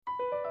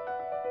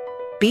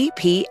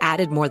BP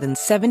added more than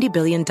 $70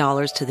 billion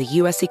to the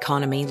U.S.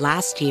 economy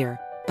last year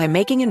by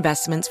making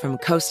investments from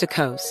coast to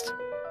coast.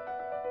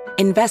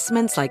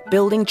 Investments like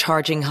building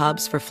charging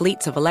hubs for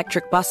fleets of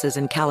electric buses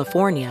in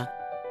California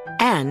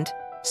and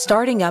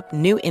starting up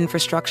new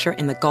infrastructure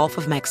in the Gulf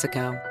of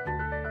Mexico.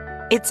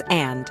 It's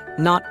and,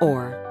 not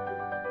or.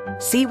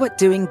 See what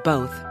doing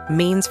both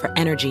means for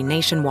energy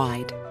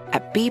nationwide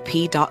at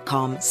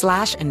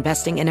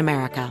bp.com/investing in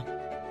America.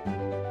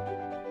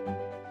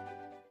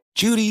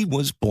 Judy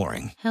was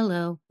boring.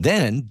 Hello.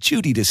 Then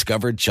Judy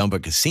discovered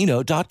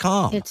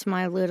ChumbaCasino.com. It's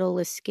my little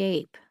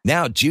escape.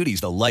 Now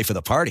Judy's the life of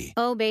the party.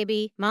 Oh,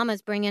 baby,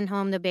 mama's bringing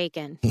home the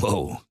bacon.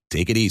 Whoa,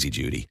 take it easy,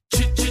 Judy.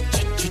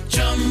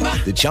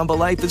 The Chumba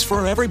life is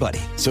for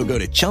everybody. So go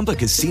to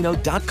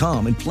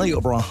ChumbaCasino.com and play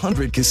over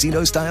 100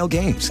 casino-style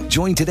games.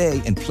 Join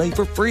today and play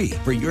for free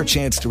for your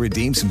chance to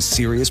redeem some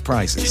serious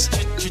prizes.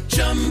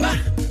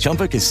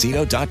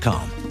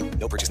 ChumbaCasino.com.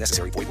 No purchase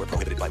necessary. Void where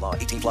prohibited by law.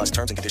 18+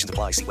 terms and conditions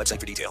apply. See website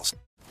for details.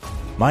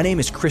 My name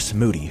is Chris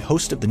Moody,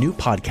 host of the new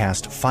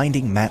podcast,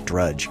 Finding Matt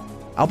Drudge.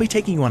 I'll be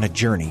taking you on a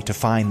journey to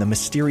find the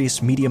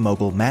mysterious media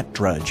mogul Matt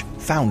Drudge,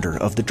 founder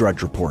of The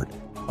Drudge Report.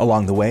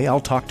 Along the way, I'll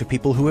talk to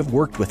people who have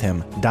worked with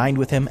him, dined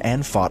with him,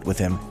 and fought with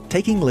him,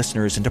 taking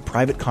listeners into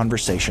private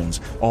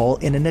conversations, all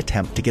in an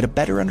attempt to get a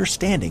better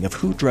understanding of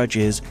who Drudge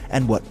is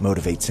and what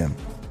motivates him.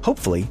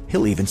 Hopefully,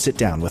 he'll even sit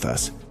down with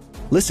us.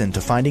 Listen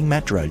to Finding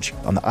Matt Drudge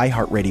on the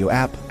iHeartRadio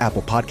app,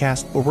 Apple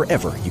Podcast, or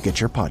wherever you get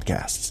your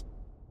podcasts.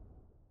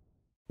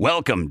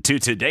 Welcome to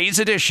today's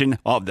edition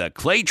of the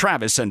Clay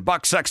Travis and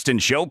Buck Sexton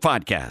Show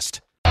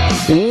podcast.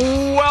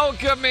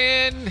 Welcome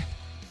in.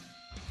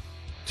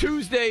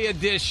 Tuesday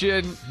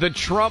edition, the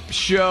Trump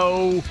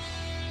Show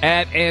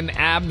at an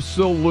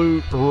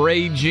absolute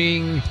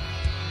raging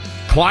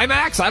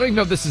climax. I don't even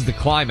know if this is the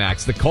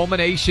climax, the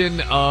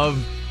culmination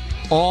of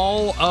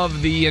all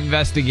of the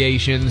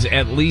investigations,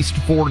 at least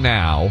for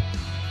now.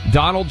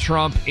 Donald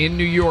Trump in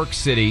New York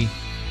City,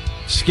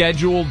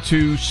 scheduled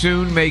to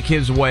soon make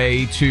his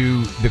way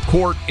to the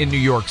court in New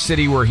York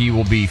City where he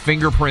will be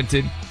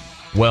fingerprinted,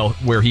 well,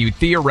 where he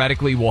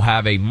theoretically will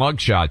have a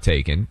mugshot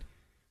taken,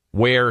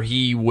 where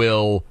he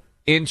will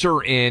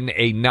enter in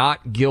a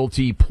not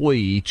guilty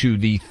plea to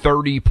the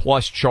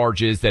 30-plus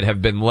charges that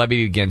have been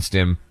levied against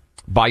him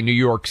by New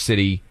York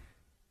City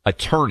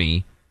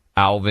attorney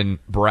Alvin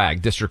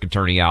Bragg, District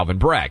Attorney Alvin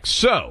Bragg.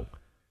 So,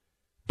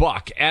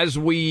 Buck, as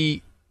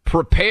we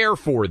prepare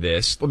for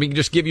this, let me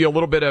just give you a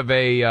little bit of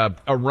a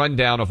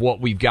rundown of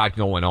what we've got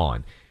going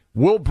on.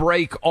 We'll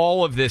break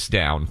all of this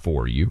down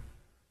for you,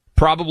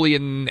 probably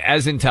in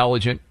as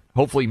intelligent,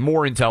 hopefully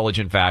more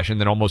intelligent fashion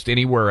than almost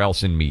anywhere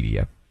else in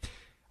media.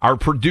 Our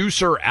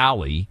producer,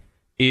 Allie,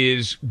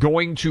 is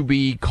going to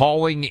be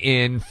calling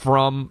in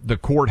from the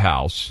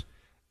courthouse,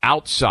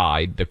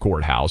 outside the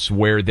courthouse,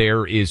 where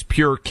there is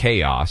pure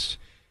chaos.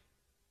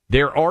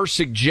 There are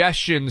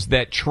suggestions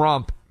that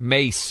Trump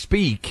may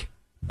speak,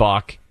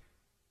 Buck,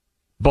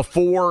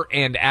 before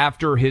and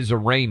after his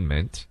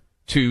arraignment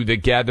to the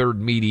gathered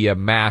media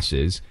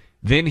masses.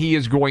 Then he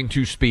is going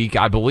to speak,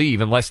 I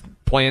believe, unless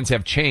plans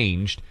have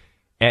changed,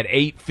 at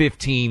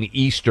 8:15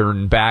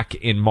 Eastern back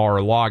in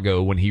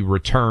Mar-a-Lago when he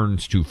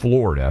returns to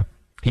Florida.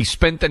 He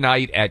spent the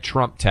night at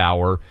Trump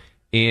Tower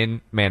in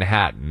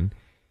Manhattan.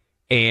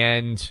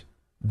 And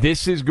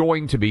this is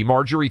going to be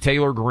Marjorie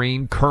Taylor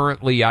Greene,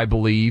 currently, I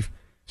believe,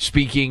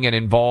 speaking and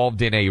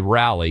involved in a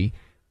rally.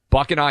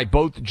 Buck and I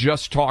both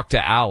just talked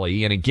to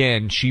Allie, and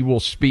again, she will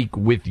speak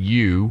with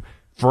you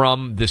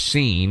from the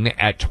scene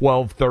at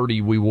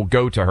 12:30. We will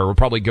go to her. We'll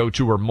probably go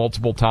to her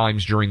multiple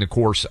times during the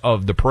course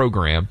of the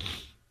program.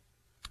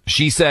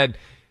 She said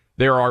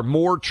there are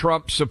more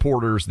Trump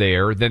supporters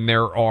there than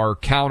there are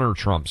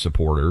counter-Trump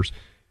supporters.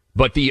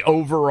 But the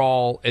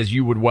overall, as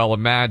you would well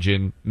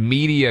imagine,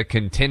 media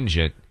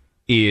contingent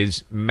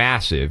is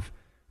massive,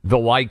 the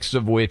likes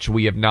of which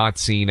we have not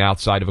seen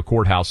outside of a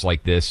courthouse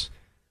like this.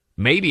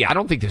 Maybe, I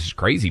don't think this is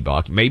crazy,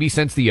 Buck, maybe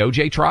since the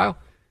O.J. trial.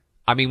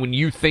 I mean, when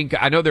you think,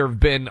 I know there have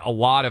been a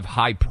lot of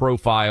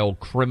high-profile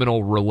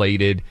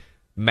criminal-related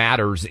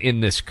matters in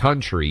this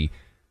country,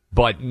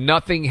 but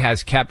nothing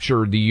has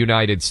captured the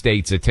United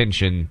States'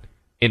 attention,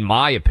 in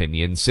my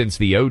opinion, since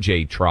the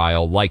O.J.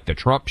 trial, like the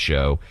Trump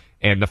show.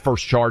 And the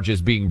first charges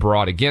being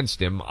brought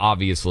against him,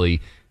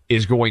 obviously,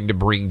 is going to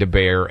bring to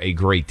bear a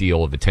great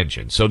deal of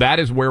attention. So that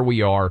is where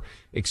we are,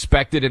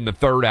 expected in the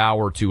third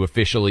hour to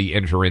officially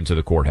enter into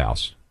the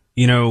courthouse.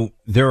 You know,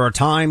 there are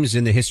times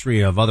in the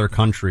history of other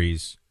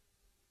countries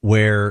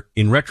where,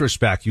 in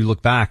retrospect, you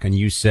look back and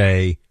you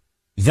say,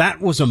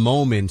 that was a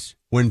moment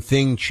when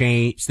things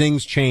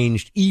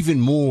changed even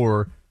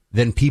more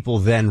than people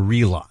then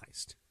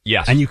realized.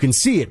 Yes. And you can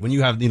see it when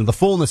you have, the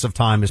fullness of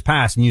time has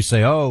passed and you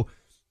say, oh,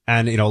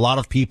 and, a lot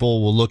of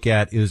people will look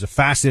at it as a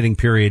fascinating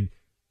period.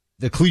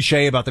 The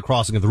cliche about the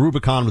crossing of the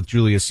Rubicon with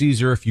Julius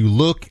Caesar. If you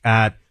look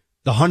at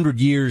the 100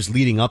 years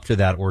leading up to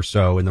that or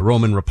so in the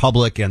Roman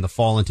Republic and the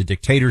fall into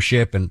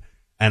dictatorship and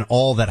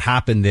all that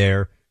happened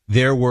there,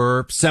 there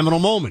were seminal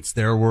moments.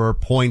 There were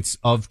points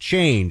of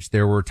change.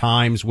 There were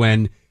times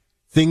when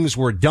things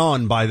were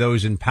done by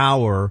those in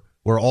power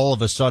where all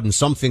of a sudden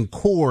something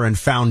core and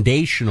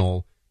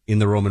foundational in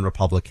the Roman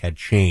Republic had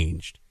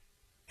changed.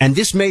 And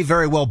this may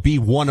very well be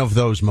one of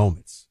those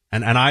moments.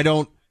 And I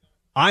don't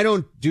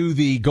do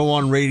the go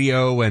on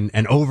radio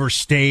and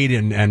overstate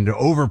and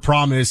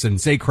overpromise and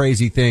say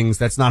crazy things.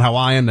 That's not how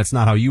I am. That's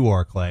not how you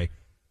are, Clay.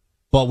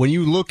 But when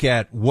you look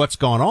at what's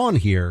gone on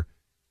here,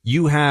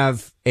 you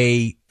have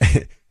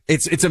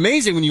it's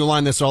amazing when you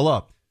line this all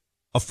up.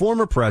 A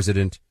former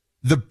president.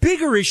 The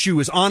bigger issue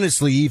is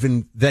honestly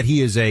even that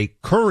he is a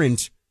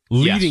current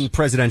leading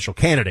presidential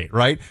candidate,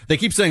 right? They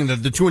keep saying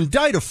that to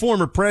indict a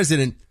former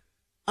president,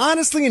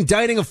 honestly,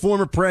 indicting a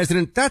former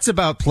president, that's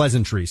about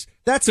pleasantries.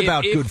 That's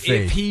about good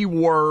faith. If he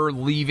were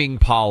leaving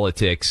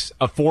politics,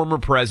 a former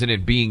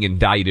president being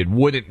indicted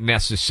wouldn't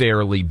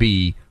necessarily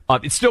be,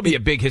 it'd still be a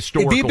big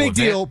historical event. It'd be a big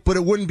deal, but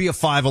it wouldn't be a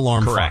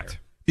 5-alarm fire.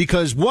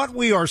 Because what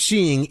we are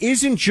seeing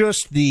isn't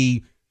just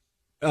the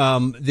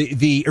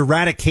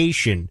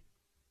eradication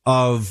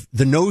of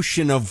the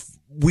notion of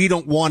we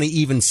don't want to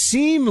even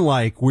seem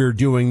like we're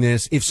doing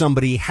this if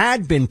somebody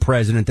had been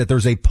president, that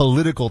there's a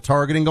political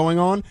targeting going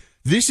on.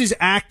 This is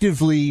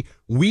actively,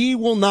 we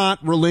will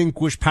not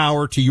relinquish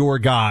power to your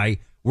guy.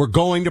 We're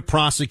going to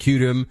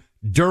prosecute him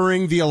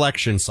during the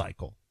election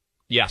cycle.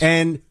 Yes.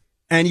 And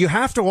you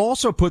have to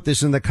also put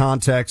this in the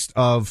context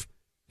of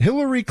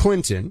Hillary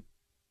Clinton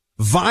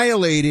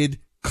violated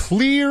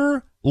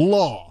clear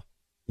law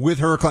with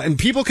her, and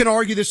people can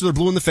argue this till they're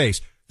blue in the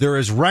face. There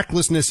is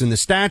recklessness in the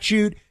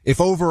statute. If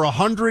over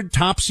 100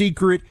 top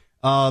secret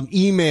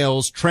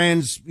emails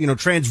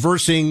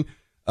transversing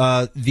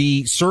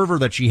the server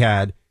that she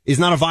had is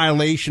not a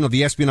violation of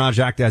the Espionage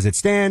Act as it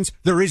stands,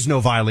 there is no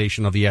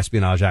violation of the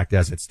Espionage Act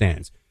as it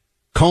stands.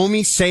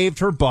 Comey saved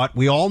her butt.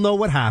 We all know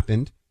what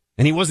happened,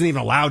 and he wasn't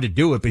even allowed to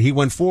do it, but he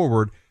went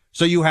forward.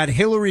 So you had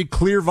Hillary,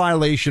 clear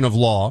violation of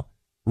law,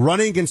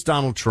 running against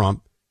Donald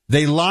Trump.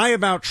 They lie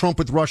about Trump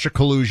with Russia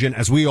collusion,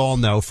 as we all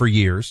know, for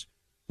years,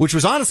 which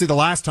was honestly the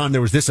last time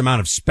there was this amount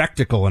of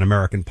spectacle in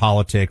American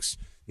politics,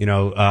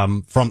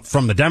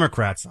 from the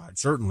Democrat side,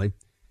 certainly.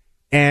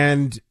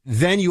 And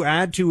then you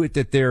add to it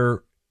that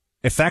they're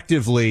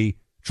effectively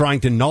trying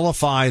to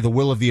nullify the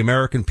will of the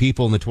American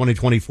people in the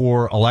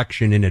 2024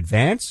 election in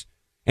advance.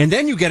 And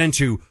then you get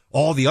into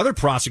all the other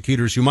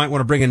prosecutors who might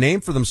want to bring a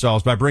name for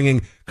themselves by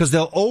because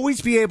they'll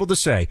always be able to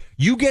say,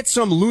 you get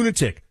some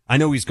lunatic. I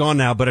know he's gone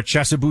now, but a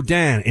Chesa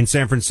Boudin in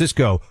San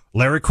Francisco,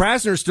 Larry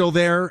Krasner's still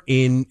there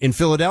in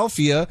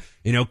Philadelphia,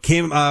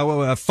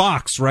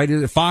 Fox,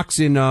 right? Fox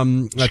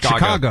in,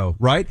 Chicago,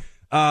 right?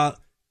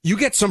 You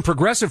get some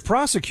progressive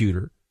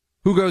prosecutor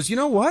who goes, you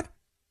know what?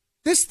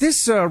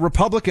 This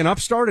Republican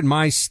upstart in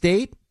my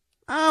state,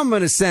 I'm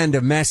going to send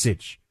a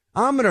message.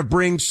 I'm going to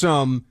bring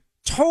some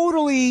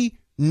totally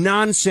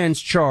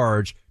nonsense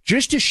charge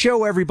just to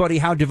show everybody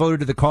how devoted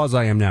to the cause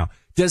I am now.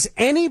 Does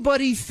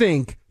anybody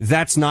think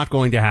that's not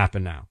going to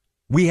happen now?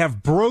 We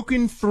have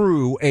broken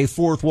through a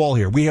fourth wall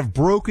here. We have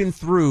broken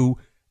through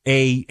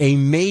a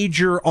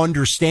major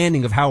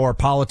understanding of how our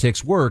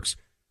politics works.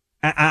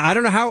 I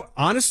don't know how,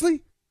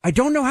 honestly, I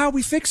don't know how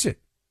we fix it.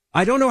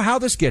 I don't know how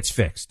this gets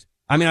fixed.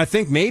 I mean, I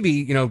think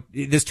maybe,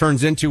 this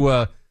turns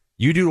into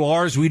you do to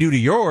ours, we do to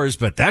yours,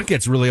 but that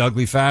gets really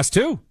ugly fast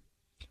too.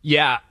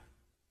 Yeah.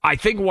 I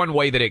think one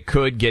way that it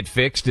could get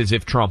fixed is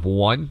if Trump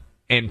won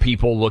and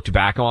people looked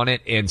back on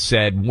it and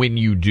said, when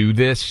you do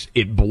this,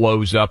 it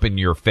blows up in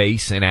your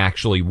face and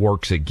actually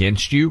works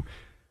against you.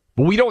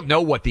 But we don't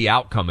know what the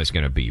outcome is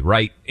going to be,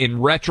 right?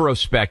 In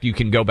retrospect, you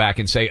can go back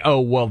and say,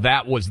 oh, well,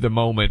 that was the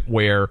moment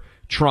where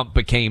Trump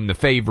became the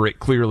favorite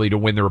clearly to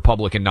win the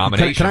Republican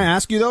nomination. Can I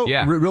ask you, though,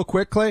 yeah. Real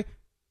quick, Clay?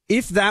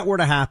 If that were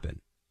to happen,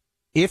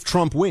 if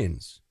Trump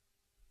wins,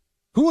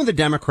 who on the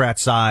Democrat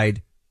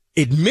side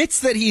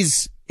admits that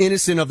he's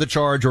innocent of the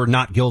charge or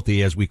not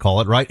guilty, as we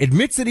call it, right?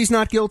 Admits that he's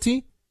not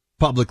guilty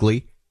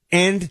publicly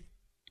and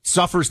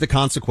suffers the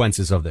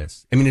consequences of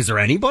this. I mean, is there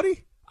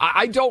anybody?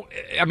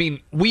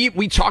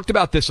 We talked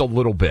about this a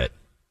little bit.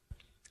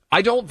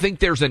 I don't think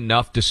there's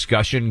enough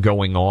discussion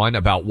going on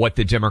about what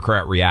the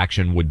Democrat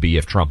reaction would be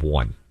if Trump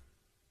won.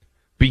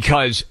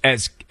 Because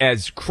as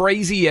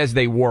crazy as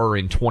they were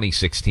in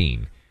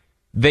 2016,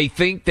 they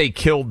think they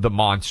killed the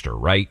monster,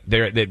 right?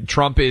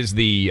 Trump is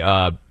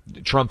the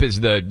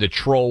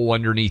troll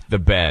underneath the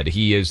bed.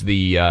 He is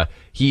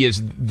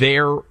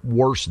their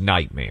worst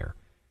nightmare.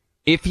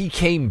 If he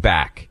came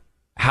back,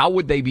 how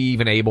would they be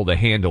even able to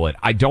handle it?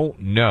 I don't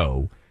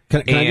know.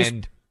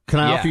 Can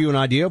I offer you an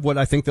idea of what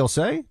I think they'll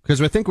say?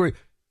 Because I think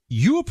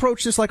you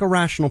approach this like a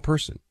rational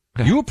person.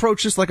 You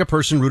approach this like a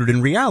person rooted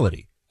in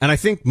reality. And I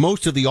think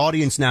most of the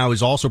audience now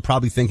is also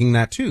probably thinking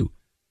that too.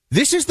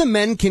 This is the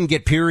men can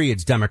get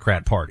periods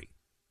Democrat Party.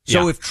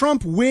 So if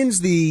Trump wins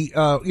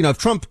if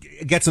Trump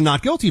gets a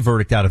not guilty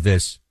verdict out of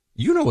this,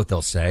 you know what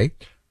they'll say.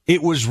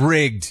 It was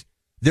rigged.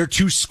 They're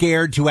too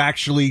scared to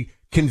actually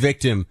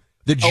convict him.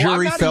 The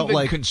jury felt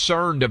like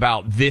concerned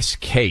about this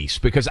case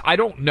because I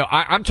don't know.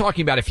 I'm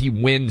talking about if he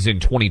wins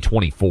in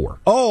 2024.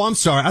 Oh, I'm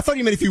sorry. I thought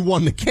you meant if he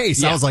won the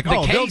case. I was like,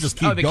 they'll just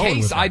keep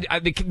going.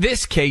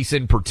 This case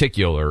in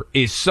particular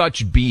is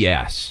such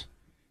BS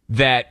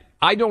that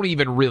I don't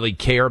even really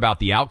care about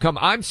the outcome.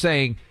 I'm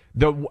saying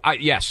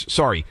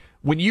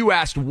when you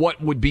asked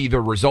what would be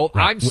the result,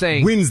 right. I'm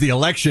saying wins the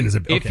election is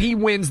if he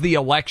wins the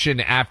election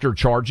after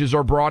charges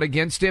are brought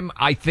against him,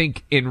 I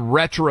think in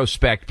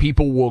retrospect,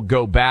 people will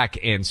go back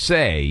and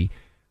say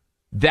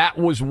that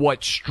was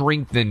what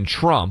strengthened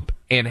Trump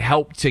and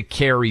helped to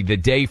carry the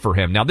day for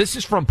him. Now, this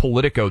is from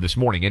Politico this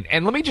morning.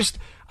 And let me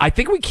I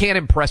think we can't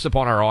impress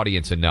upon our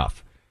audience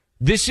enough.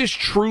 This is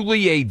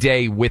truly a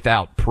day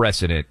without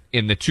precedent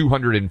in the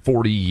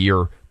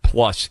 240-year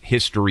plus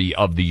history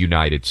of the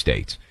United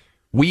States.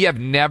 We have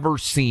never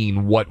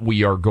seen what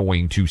we are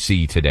going to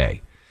see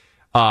today.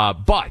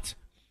 But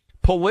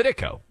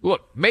Politico,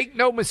 look, make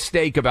no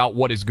mistake about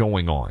what is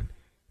going on.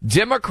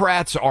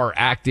 Democrats are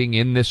acting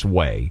in this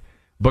way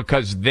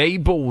because they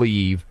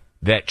believe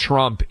that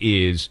Trump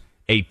is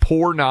a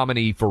poor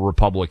nominee for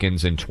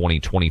Republicans in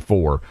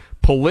 2024.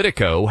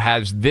 Politico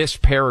has this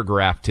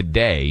paragraph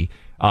today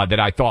that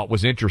I thought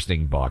was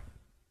interesting, Buck.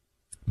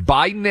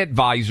 Biden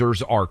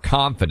advisors are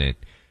confident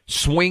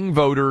swing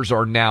voters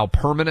are now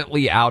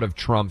permanently out of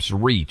Trump's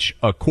reach,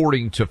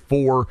 according to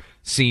 4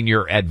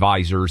 senior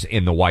advisors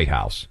in the White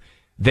House.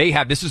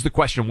 This is the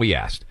question we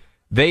asked.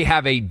 They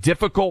have a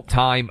difficult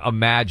time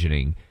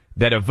imagining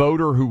that a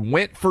voter who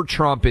went for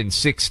Trump in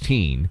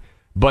 2016,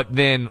 but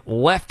then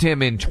left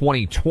him in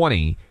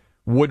 2020,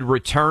 would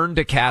return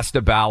to cast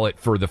a ballot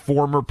for the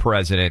former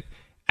president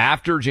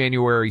after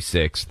January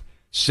 6th,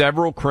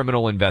 several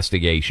criminal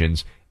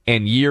investigations,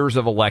 and years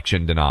of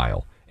election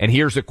denial. And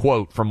here's a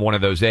quote from one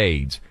of those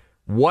aides.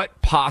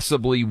 What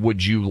possibly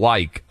would you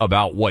like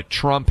about what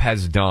Trump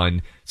has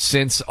done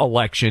since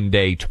Election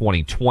Day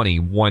 2020?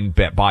 One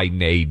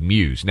Biden aide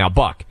mused. Now,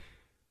 Buck,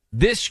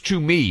 this to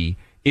me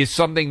is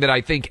something that I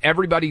think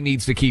everybody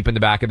needs to keep in the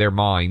back of their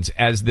minds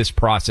as this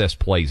process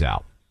plays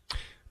out.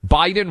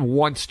 Biden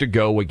wants to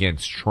go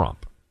against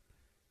Trump.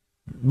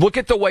 Look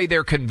at the way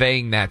they're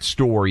conveying that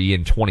story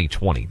in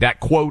 2020. That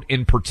quote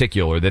in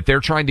particular, that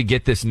they're trying to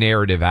get this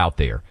narrative out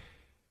there.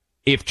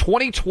 If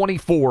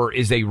 2024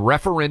 is a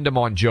referendum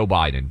on Joe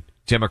Biden,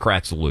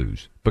 Democrats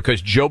lose because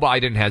Joe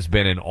Biden has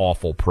been an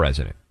awful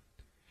president.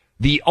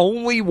 The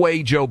only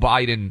way Joe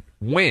Biden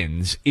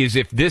wins is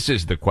if this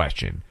is the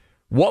question.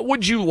 What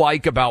would you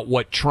like about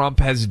what Trump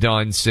has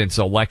done since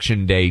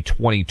Election Day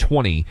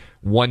 2020?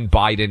 One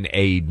Biden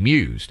aide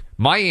mused.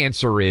 My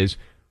answer is,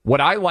 what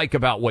I like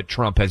about what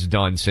Trump has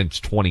done since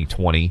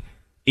 2020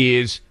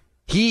 is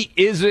he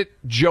isn't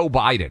Joe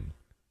Biden,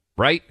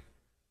 right?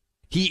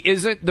 He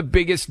isn't the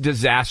biggest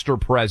disaster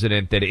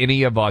president that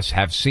any of us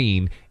have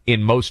seen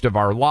in most of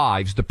our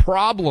lives. The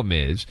problem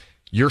is,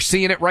 you're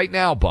seeing it right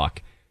now,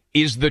 Buck,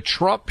 is the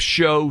Trump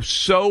show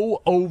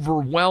so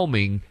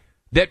overwhelming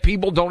that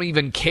people don't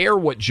even care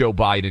what Joe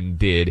Biden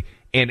did,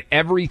 and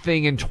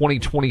everything in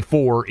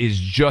 2024 is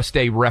just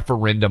a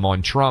referendum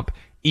on Trump,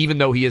 even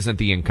though he isn't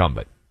the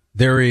incumbent.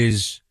 There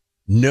is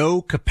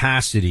no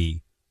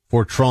capacity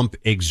for Trump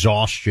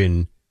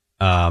exhaustion,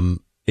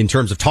 in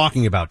terms of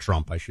talking about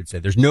Trump, I should say.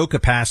 There's no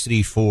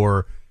capacity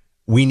for,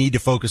 we need to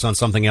focus on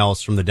something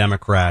else from the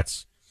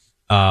Democrats.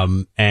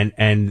 And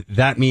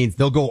that means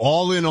they'll go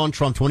all in on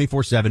Trump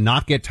 24/7,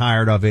 not get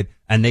tired of it,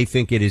 and they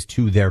think it is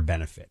to their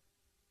benefit.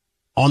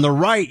 On the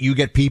right, you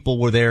get people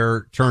where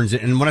their turns,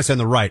 and when I say on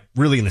the right,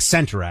 really in the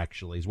center,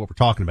 actually, is what we're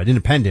talking about,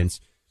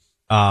 independents.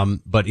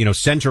 But,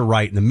 center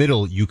right in the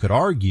middle, you could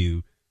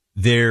argue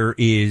there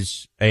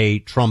is a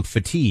Trump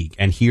fatigue.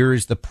 And here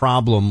is the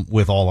problem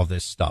with all of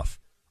this stuff.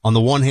 On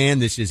the one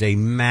hand, this is a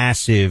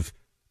massive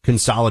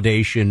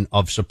consolidation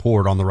of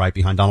support on the right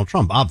behind Donald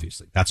Trump.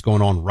 Obviously, that's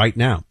going on right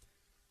now.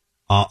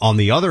 On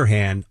the other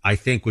hand, I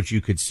think what you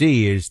could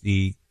see is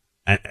the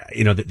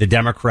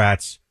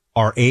Democrats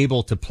are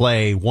able to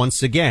play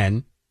once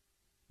again.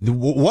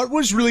 What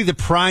was really the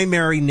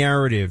primary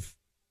narrative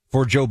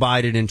for Joe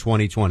Biden in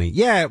 2020?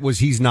 Yeah, it was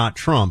he's not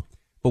Trump.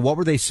 But what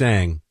were they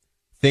saying?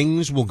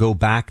 Things will go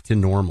back to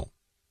normal.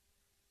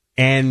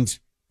 And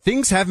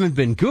things haven't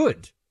been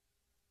good.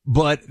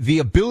 But the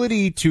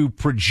ability to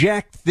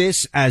project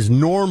this as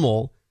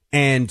normal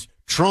and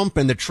Trump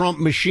and the Trump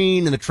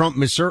machine and the Trump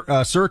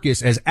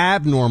circus as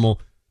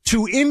abnormal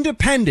to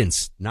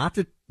independents, not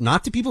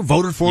to people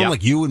voted for him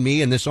like you and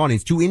me and this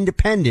audience, to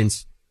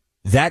independents,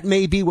 that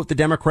may be what the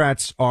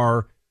Democrats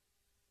are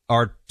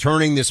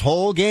turning this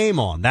whole game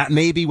on. That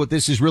may be what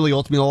this is really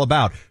ultimately all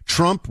about.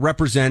 Trump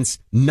represents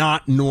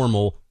not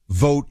normal.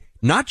 Vote,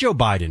 not Joe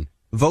Biden.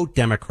 Vote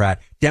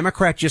Democrat.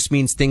 Democrat just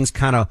means things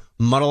kind of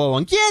muddle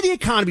along. Yeah, the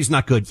economy's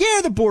not good. Yeah,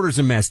 the border's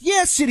a mess.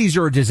 Yeah, cities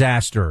are a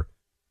disaster.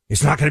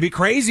 It's not going to be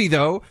crazy,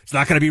 though. It's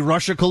not going to be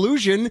Russia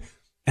collusion.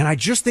 And I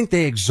just think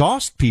they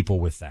exhaust people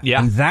with that.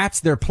 Yeah. And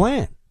that's their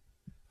plan.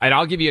 And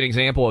I'll give you an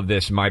example of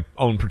this in my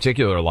own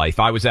particular life.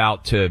 I was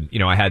out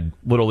I had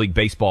Little League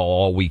Baseball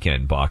all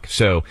weekend, Buck.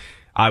 So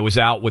I was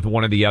out with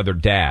one of the other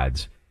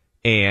dads,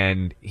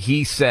 and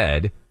he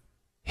said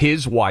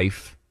his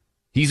wife,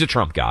 he's a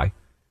Trump guy,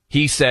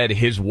 he said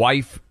his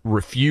wife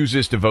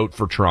refuses to vote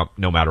for Trump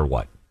no matter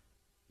what.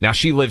 Now,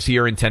 she lives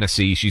here in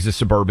Tennessee. She's a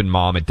suburban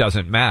mom. It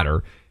doesn't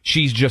matter.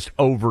 She's just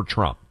over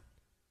Trump.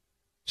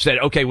 said,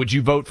 okay, would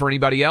you vote for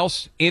anybody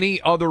else?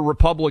 Any other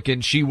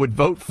Republican she would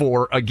vote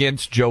for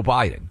against Joe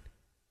Biden.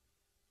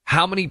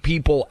 How many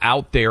people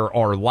out there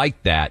are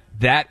like that?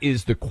 That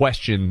is the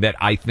question that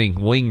I think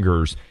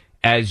lingers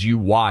as you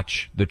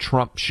watch the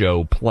Trump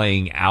show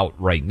playing out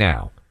right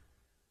now.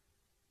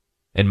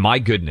 And my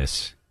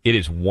goodness, it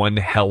is one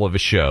hell of a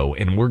show.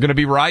 And we're going to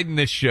be riding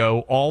this show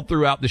all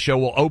throughout the show.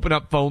 We'll open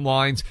up phone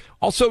lines.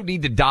 Also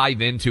need to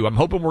dive into, I'm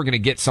hoping we're going to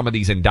get some of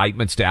these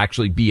indictments to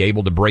actually be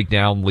able to break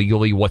down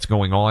legally what's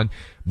going on.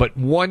 But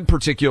one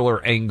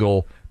particular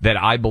angle that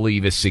I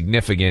believe is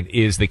significant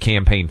is the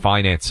campaign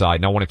finance side.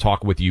 And I want to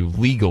talk with you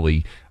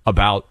legally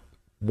about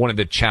one of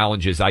the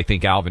challenges I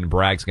think Alvin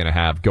Bragg's going to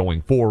have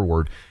going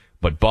forward.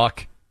 But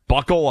Buck,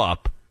 buckle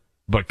up,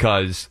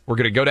 because we're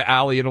going to go to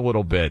Allie in a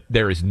little bit.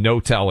 There is no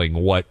telling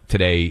what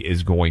today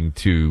is going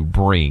to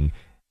bring.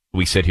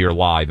 We sit here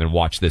live and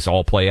watch this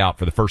all play out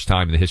for the first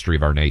time in the history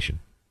of our nation.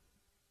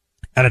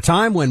 At a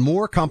time when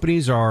more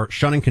companies are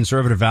shunning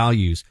conservative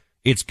values,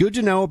 it's good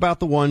to know about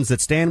the ones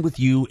that stand with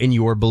you in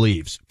your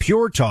beliefs.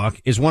 Pure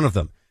Talk is one of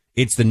them.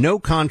 It's the no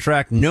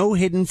contract, no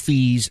hidden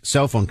fees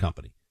cell phone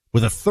company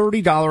with a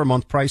 $30 a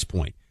month price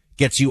point.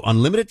 Gets you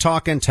unlimited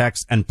talk and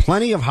text and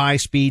plenty of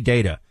high-speed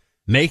data.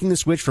 Making the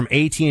switch from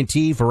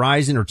AT&T,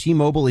 Verizon, or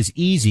T-Mobile is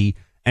easy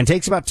and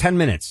takes about 10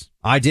 minutes.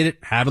 I did it,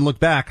 haven't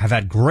looked back. I've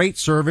had great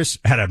service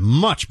at a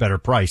much better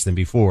price than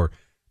before.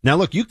 Now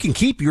look, you can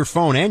keep your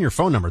phone and your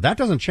phone number. That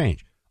doesn't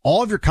change.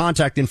 All of your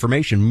contact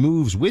information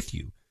moves with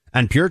you.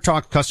 And Pure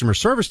Talk customer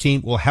service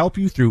team will help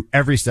you through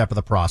every step of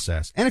the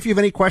process. And if you have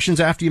any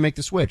questions after you make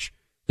the switch,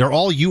 they're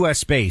all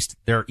U.S. based.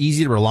 They're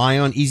easy to rely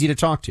on, easy to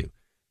talk to.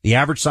 The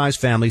average size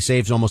family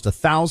saves almost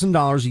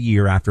 $1,000 a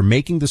year after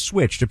making the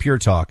switch to Pure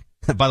Talk.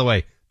 By the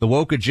way, the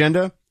woke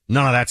agenda,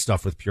 none of that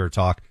stuff with Pure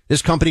Talk.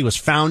 This company was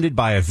founded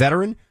by a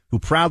veteran who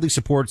proudly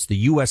supports the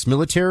U.S.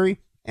 military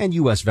and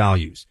U.S.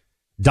 values.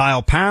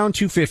 Dial pound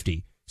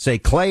 250, say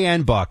Clay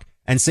and Buck,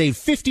 and save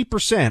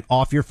 50%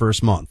 off your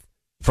first month.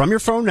 From your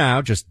phone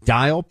now, just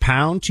dial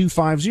pound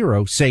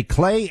 250, say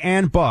Clay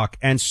and Buck,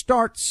 and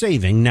start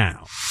saving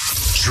now.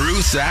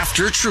 Truth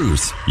after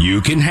truth. You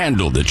can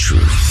handle the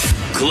truth.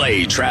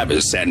 Clay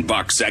Travis and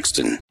Buck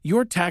Sexton.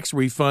 Your tax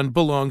refund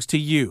belongs to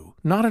you,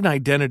 not an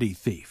identity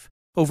thief.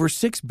 Over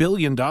 $6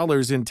 billion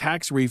in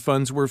tax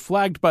refunds were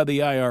flagged by the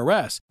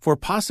IRS for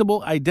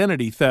possible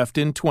identity theft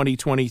in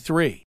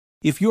 2023.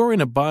 If you're in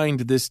a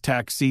bind this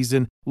tax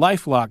season,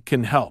 LifeLock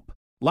can help.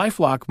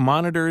 LifeLock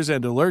monitors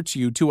and alerts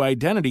you to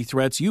identity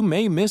threats you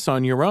may miss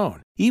on your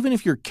own, even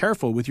if you're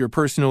careful with your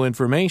personal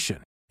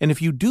information. And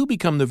if you do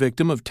become the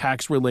victim of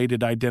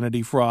tax-related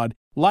identity fraud,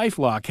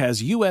 LifeLock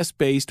has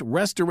U.S.-based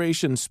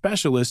restoration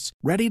specialists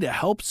ready to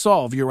help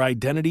solve your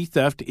identity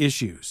theft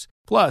issues.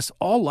 Plus,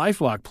 all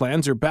LifeLock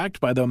plans are backed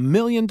by the $1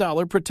 Million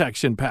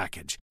Protection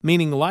Package,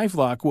 meaning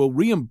LifeLock will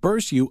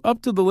reimburse you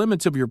up to the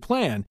limits of your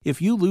plan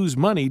if you lose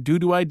money due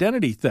to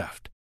identity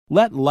theft.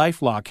 Let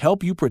LifeLock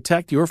help you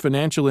protect your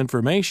financial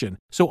information,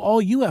 so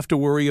all you have to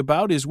worry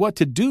about is what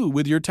to do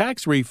with your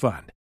tax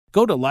refund.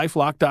 Go to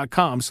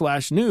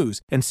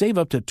LifeLock.com/news and save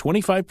up to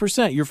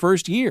 25% your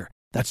first year.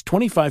 That's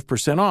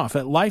 25% off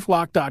at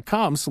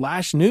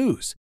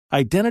LifeLock.com/news.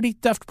 Identity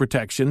theft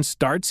protection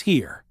starts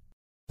here.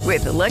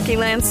 With the Lucky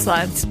Land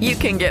Slots, you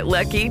can get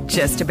lucky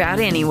just about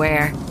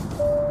anywhere.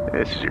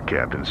 This is your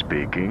captain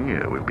speaking.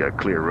 We've got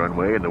clear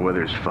runway and the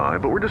weather's fine,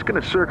 but we're just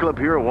going to circle up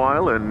here a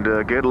while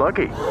and get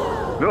lucky.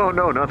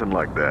 No, nothing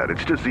like that.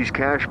 It's just these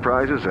cash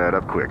prizes add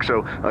up quick.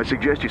 So I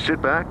suggest you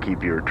sit back,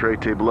 keep your tray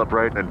table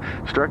upright, and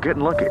start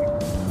getting lucky.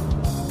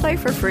 Play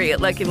for free at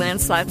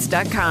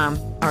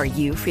LuckyLandSlots.com. Are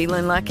you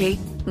feeling lucky?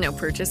 No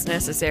purchase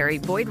necessary.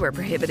 Void where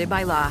prohibited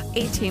by law.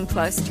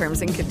 18+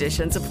 terms and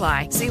conditions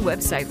apply. See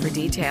website for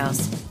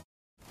details.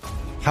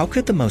 How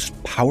could the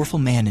most powerful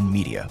man in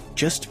media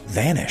just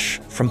vanish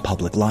from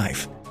public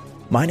life?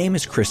 My name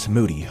is Chris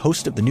Moody,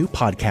 host of the new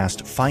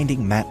podcast,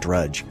 Finding Matt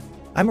Drudge.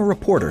 I'm a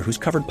reporter who's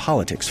covered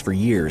politics for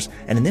years,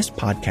 and in this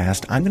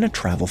podcast, I'm going to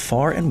travel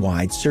far and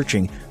wide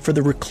searching for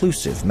the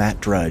reclusive Matt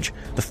Drudge,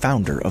 the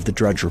founder of the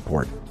Drudge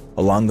Report.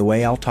 Along the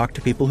way, I'll talk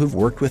to people who've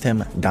worked with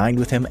him, dined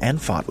with him,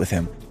 and fought with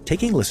him,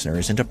 taking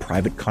listeners into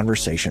private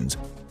conversations,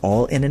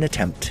 all in an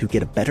attempt to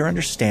get a better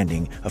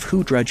understanding of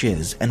who Drudge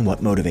is and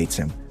what motivates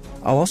him.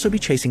 I'll also be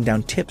chasing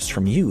down tips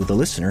from you, the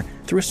listener,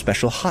 through a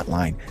special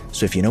hotline.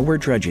 So if you know where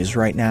Drudge is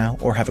right now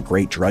or have a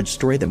great Drudge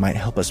story that might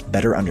help us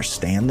better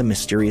understand the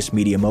mysterious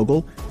media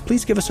mogul,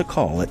 please give us a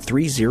call at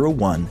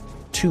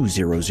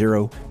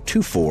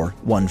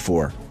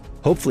 301-200-2414.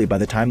 Hopefully by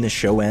the time this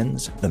show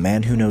ends, the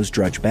man who knows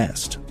Drudge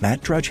best, Matt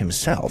Drudge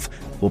himself,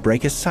 will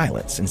break his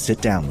silence and sit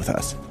down with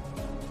us.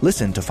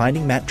 Listen to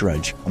Finding Matt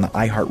Drudge on the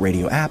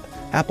iHeartRadio app,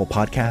 Apple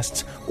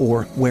Podcasts,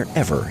 or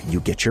wherever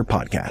you get your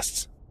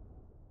podcasts.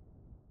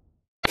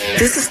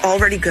 This is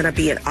already going to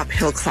be an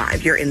uphill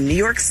climb. You're in New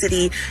York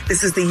City.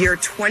 This is the year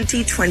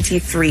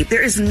 2023.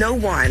 There is no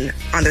one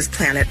on this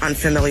planet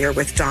unfamiliar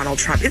with Donald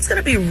Trump. It's going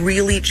to be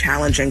really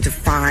challenging to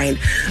find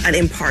an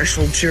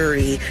impartial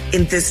jury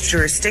in this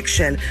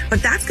jurisdiction.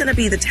 But that's going to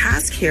be the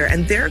task here.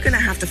 And they're going to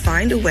have to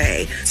find a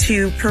way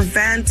to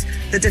prevent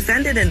the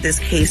defendant in this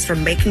case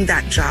from making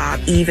that job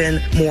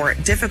even more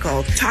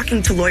difficult.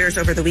 Talking to lawyers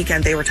over the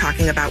weekend, they were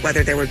talking about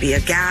whether there would be a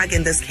gag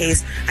in this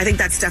case. I think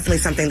that's definitely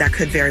something that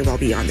could very well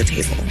be on the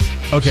table.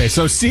 Okay,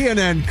 so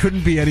CNN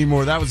couldn't be any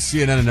more. That was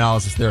CNN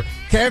analysis there.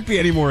 Can't be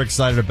any more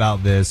excited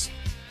about this.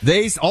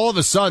 All of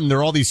a sudden, there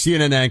are all these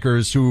CNN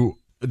anchors who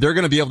they're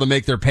going to be able to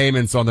make their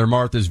payments on their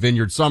Martha's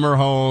Vineyard summer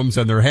homes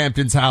and their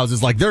Hamptons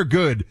houses. Like, they're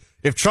good.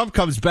 If Trump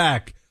comes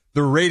back,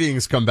 the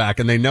ratings come back,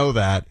 and they know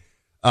that.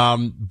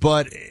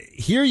 But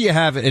here you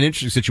have an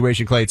interesting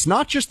situation, Clay. It's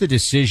not just the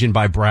decision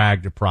by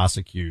Bragg to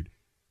prosecute.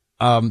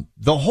 The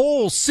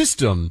whole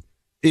system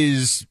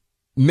is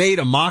made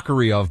a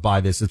mockery of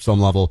by this at some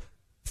level.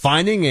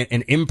 Finding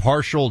an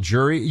impartial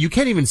jury, you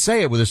can't even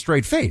say it with a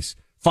straight face.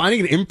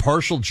 Finding an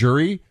impartial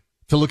jury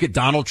to look at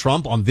Donald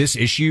Trump on this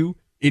issue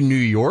in New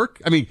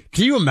York. I mean,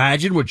 can you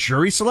imagine what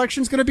jury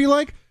selection is going to be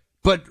like?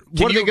 But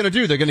what are they going to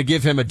do? They're going to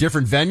give him a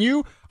different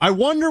venue? I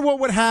wonder what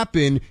would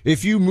happen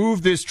if you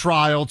move this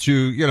trial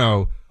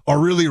to, a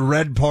really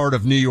red part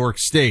of New York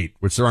State,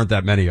 which there aren't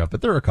that many of,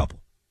 but there are a couple.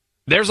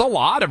 There's a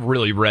lot of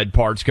really red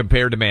parts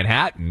compared to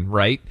Manhattan,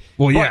 right?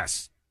 Well, but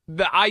yes.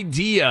 The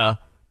idea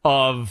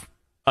of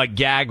a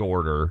gag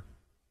order,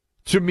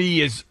 to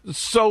me, is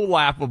so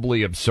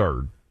laughably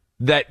absurd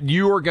that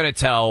you are going to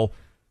tell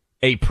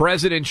a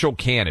presidential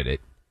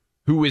candidate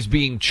who is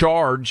being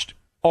charged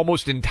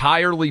almost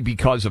entirely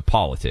because of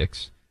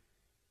politics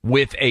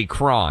with a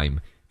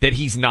crime that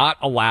he's not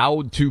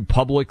allowed to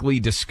publicly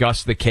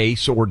discuss the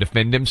case or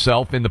defend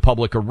himself in the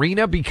public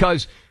arena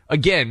because,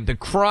 again, the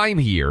crime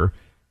here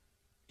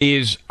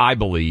is, I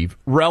believe,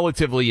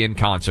 relatively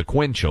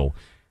inconsequential.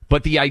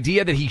 But the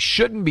idea that he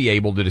shouldn't be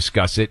able to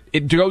discuss it,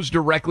 it goes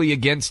directly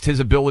against his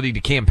ability to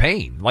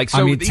campaign. Like,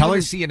 so even a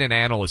CNN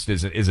analyst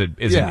is an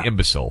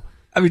imbecile.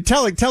 I mean,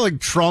 telling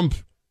Trump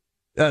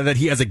that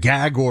he has a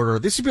gag order,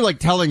 this would be like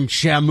telling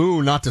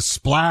Shamu not to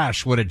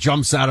splash when it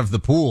jumps out of the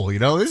pool.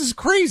 This is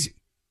crazy.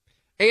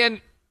 And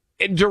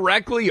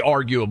directly,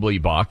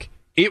 arguably, Buck,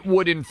 it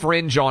would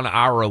infringe on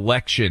our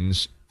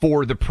elections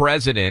for the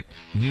president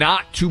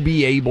not to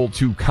be able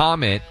to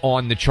comment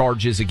on the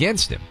charges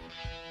against him.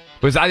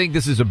 Because I think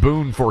this is a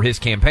boon for his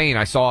campaign.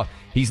 I saw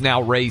he's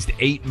now raised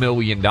 $8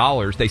 million.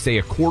 They say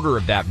a quarter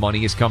of that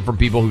money has come from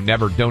people who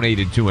never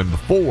donated to him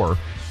before.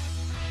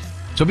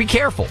 So be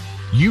careful.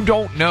 You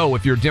don't know,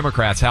 if you're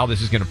Democrats, how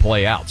this is going to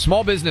play out.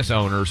 Small business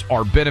owners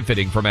are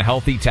benefiting from a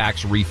healthy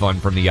tax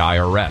refund from the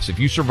IRS. If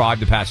you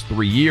survived the past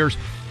 3 years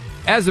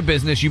as a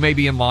business, you may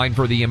be in line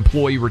for the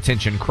Employee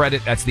Retention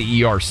Credit. That's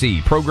the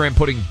ERC program,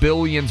 putting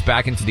billions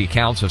back into the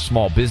accounts of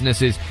small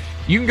businesses.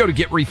 You can go to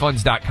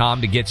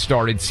getrefunds.com to get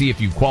started. See if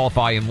you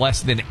qualify in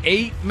less than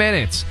 8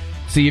 minutes.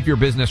 See if your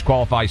business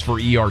qualifies for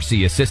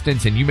ERC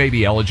assistance, and you may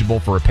be eligible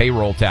for a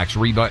payroll tax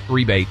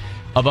rebate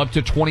of up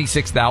to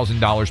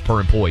 $26,000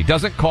 per employee.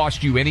 Doesn't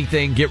cost you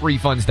anything.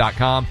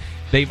 GetRefunds.com.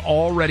 They've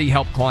already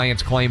helped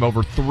clients claim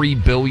over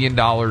 $3 billion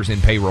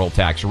in payroll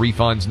tax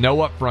refunds. No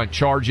upfront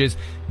charges.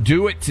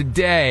 Do it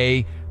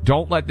today.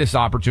 Don't let this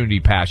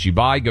opportunity pass you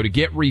by. Go to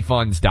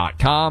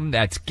GetRefunds.com.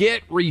 That's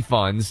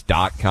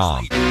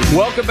GetRefunds.com.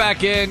 Welcome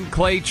back in.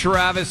 Clay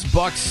Travis,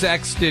 Buck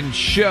Sexton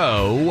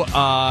Show.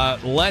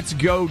 Let's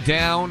go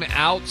down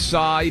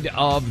outside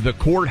of the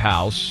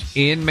courthouse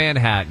in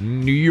Manhattan,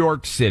 New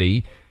York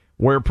City,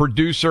 where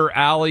producer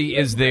Allie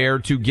is there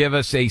to give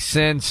us a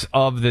sense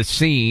of the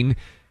scene.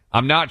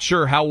 I'm not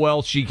sure how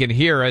well she can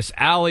hear us.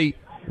 Allie,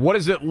 what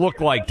does it look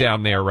like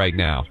down there right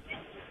now?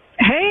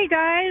 Hey,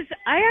 guys.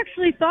 I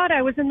actually thought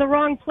I was in the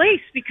wrong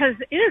place because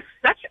it is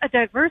such a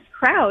diverse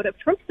crowd of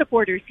Trump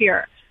supporters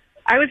here.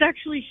 I was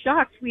actually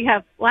shocked. We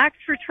have blacks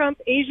for Trump,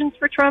 Asians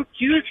for Trump,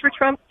 Jews for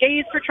Trump,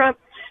 gays for Trump.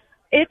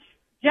 It's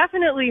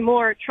definitely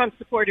more Trump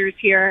supporters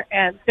here,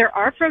 and there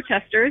are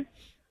protesters.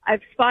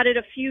 I've spotted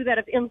a few that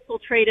have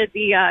infiltrated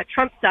the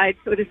Trump side,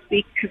 so to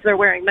speak, because they're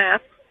wearing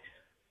masks.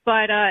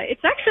 But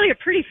it's actually a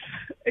pretty,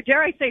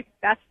 dare I say,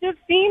 festive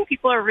scene.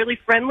 People are really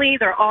friendly.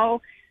 They're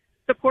all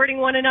supporting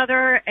one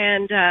another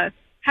and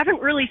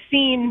haven't really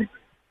seen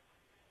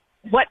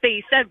what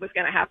they said was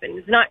going to happen.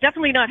 It's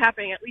definitely not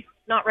happening, at least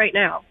not right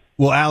now.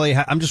 Well, Allie,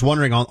 I'm just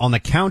wondering, on the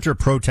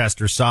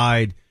counter-protester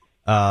side,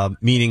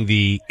 meaning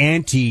the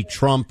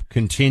anti-Trump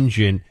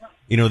contingent,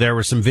 there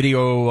was some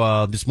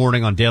video this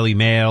morning on Daily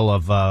Mail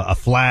of a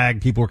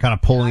flag people were kind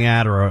of pulling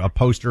at, or a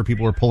poster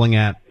people were pulling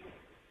at.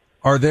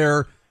 Are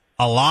there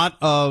a lot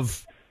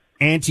of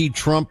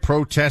anti-Trump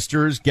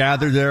protesters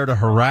gathered there to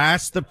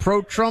harass the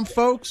pro-Trump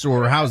folks,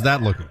 or how's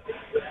that looking?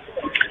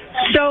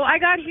 So I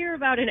got here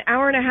about an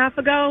hour and a half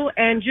ago,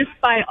 and just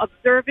by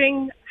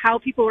observing how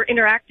people were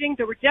interacting,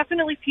 there were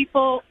definitely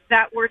people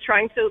that were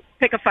trying to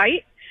pick a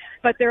fight,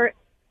 but they're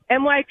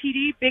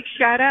NYPD, big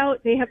shout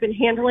out. They have been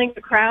handling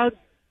the crowd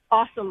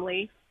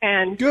awesomely,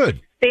 and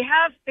good. They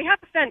have a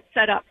fence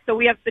set up. So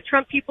we have the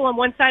Trump people on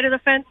one side of the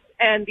fence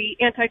and the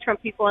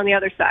anti-Trump people on the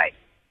other side.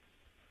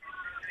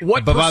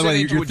 But by the way,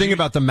 you're thinking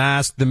about the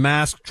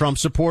masked Trump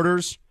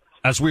supporters,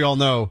 as we all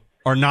know,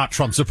 are not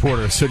Trump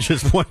supporters, so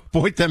just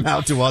point them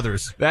out to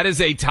others. That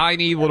is a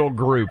tiny little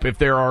group. If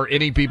there are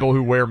any people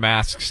who wear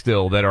masks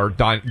still that are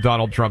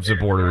Donald Trump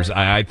supporters,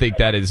 I think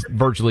that is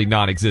virtually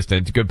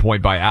non-existent. Good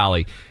point by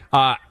Allie.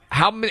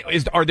 How many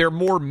are there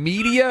more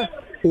media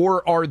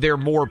or are there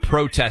more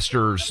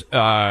protesters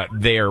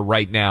there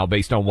right now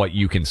based on what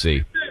you can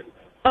see?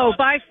 Oh,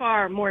 by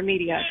far more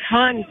media,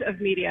 tons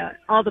of media,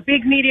 all the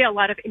big media, a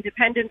lot of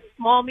independent,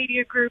 small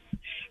media groups,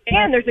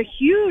 and there's a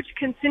huge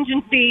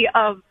contingency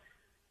of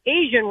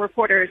Asian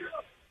reporters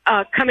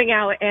coming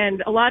out,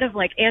 and a lot of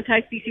like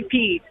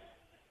anti-CCP,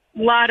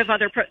 a lot of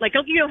other,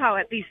 you know how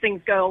these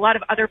things go, a lot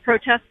of other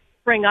protests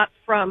spring up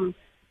from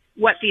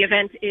what the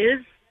event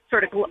is,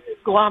 sort of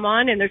glom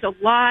on, and there's a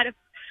lot of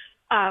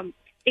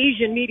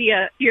Asian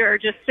media here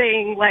just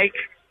saying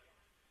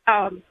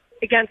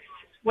against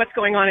what's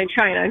going on in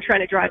China and trying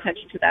to draw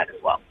attention to that as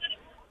well.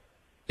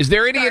 Is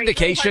there any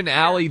indication,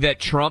 Allie, that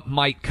Trump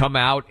might come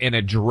out and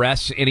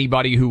address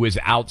anybody who is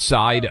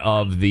outside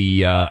of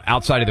the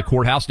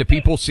courthouse? Do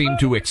people seem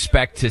to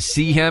expect to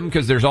see him?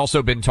 Because there's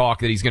also been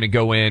talk that he's going to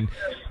go in,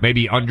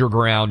 maybe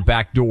underground,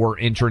 backdoor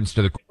entrance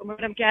to the. From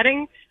what I'm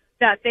getting,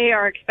 that they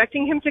are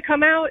expecting him to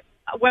come out.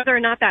 Whether or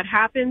not that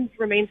happens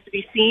remains to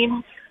be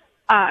seen.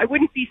 I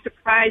wouldn't be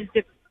surprised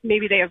if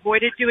maybe they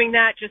avoided doing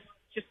that just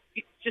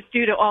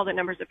due to all the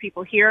numbers of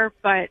people here.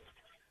 But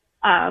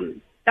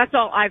that's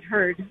all I've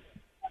heard.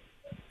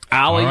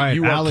 Allie, right,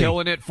 you are Allie.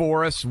 killing it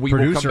for us. We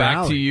Producer will come back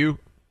Allie. to you.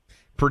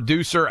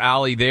 Producer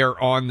Allie there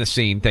on the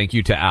scene. Thank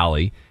you to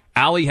Allie.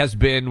 Allie has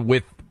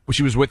been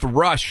she was with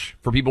Rush,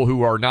 for people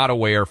who are not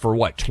aware, for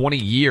 20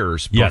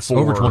 years? Yes,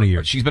 over 20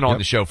 years. She's been on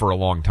the show for a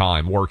long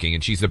time working,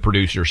 and she's the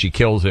producer. She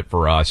kills it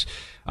for us.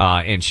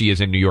 And she is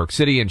in New York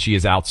City, and she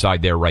is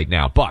outside there right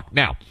now. Buck,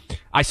 now,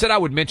 I said I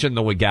would mention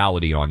the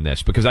legality on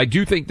this because I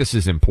do think this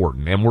is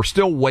important, and we're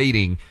still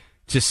waiting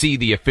to see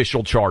the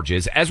official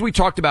charges. As we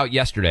talked about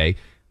yesterday,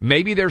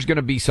 maybe there's going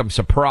to be some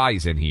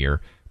surprise in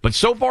here, but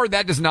so far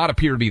that does not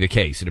appear to be the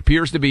case. It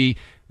appears to be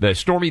the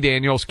Stormy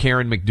Daniels,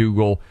 Karen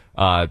McDougal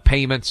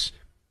payments.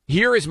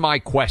 Here is my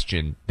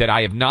question that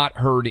I have not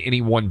heard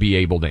anyone be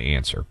able to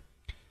answer.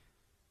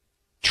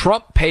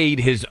 Trump paid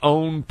his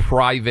own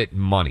private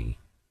money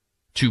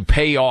to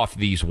pay off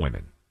these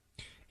women.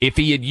 If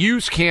he had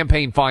used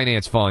campaign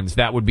finance funds,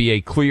 that would be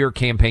a clear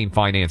campaign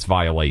finance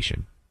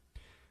violation.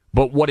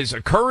 But what is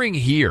occurring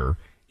here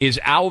is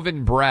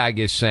Alvin Bragg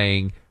is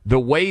saying the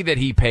way that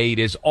he paid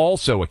is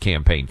also a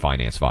campaign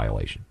finance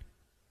violation.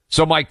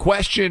 So my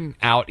question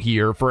out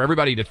here for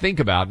everybody to think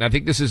about, and I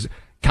think this is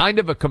kind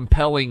of a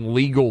compelling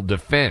legal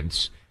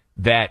defense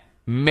that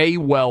may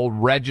well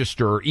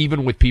register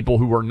even with people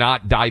who are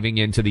not diving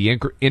into the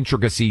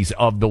intricacies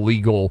of the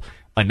legal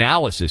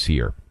analysis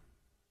here.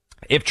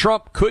 If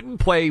Trump couldn't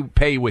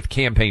pay with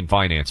campaign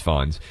finance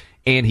funds,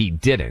 and he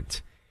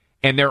didn't,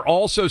 and they're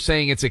also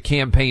saying it's a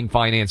campaign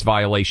finance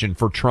violation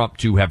for Trump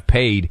to have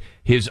paid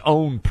his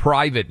own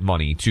private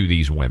money to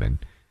these women,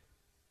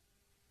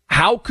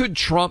 how could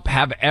Trump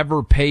have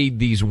ever paid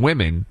these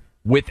women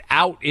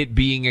without it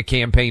being a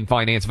campaign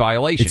finance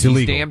violation? It's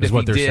illegal, he's damned if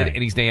he did, saying.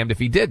 And he's damned if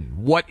he didn't.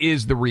 What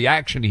is the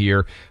reaction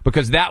here?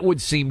 Because that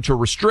would seem to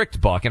restrict,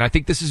 Buck, and I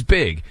think this is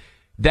big,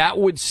 that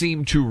would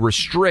seem to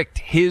restrict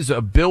his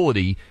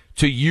ability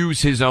to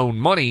use his own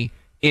money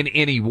in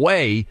any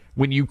way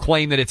when you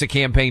claim that it's a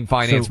campaign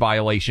finance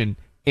violation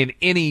in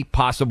any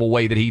possible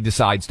way that he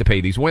decides to pay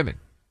these women.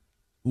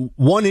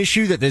 One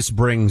issue that this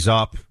brings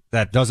up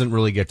that doesn't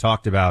really get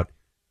talked about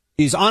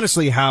is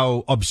honestly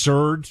how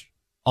absurd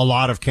a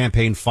lot of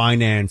campaign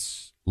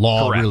finance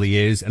law really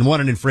is, and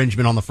what an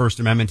infringement on the First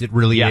Amendment it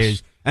really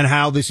is, and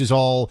how this is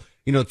all,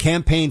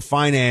 campaign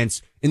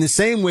finance in the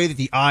same way that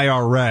the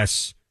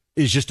IRS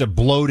is just a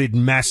bloated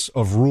mess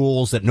of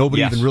rules that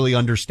nobody even really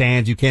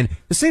understands. The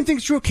same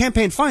thing's true of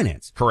campaign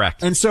finance.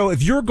 Correct. And so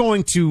if you're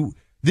going to,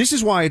 this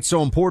is why it's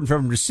so important for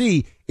everyone to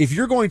see, if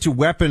you're going to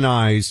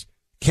weaponize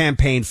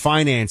campaign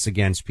finance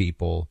against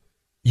people,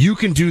 you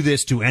can do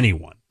this to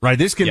anyone, right?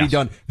 This can be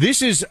done.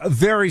 This is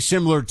very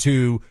similar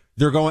to,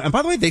 and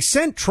by the way, they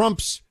sent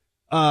Trump's,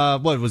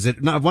 what was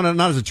it? Not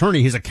his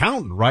attorney, his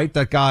accountant, right?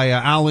 That guy,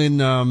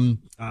 Alan,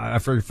 I'm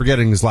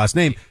forgetting his last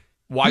name.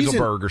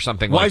 Weiselberg or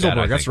something like that.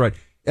 Weiselberg, that's right.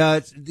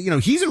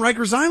 He's in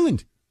Rikers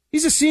Island.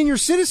 He's a senior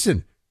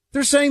citizen.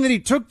 They're saying that he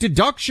took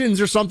deductions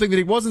or something that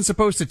he wasn't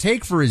supposed to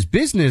take for his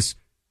business.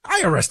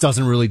 IRS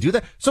doesn't really do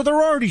that. So they're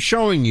already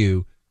showing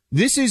you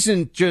this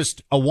isn't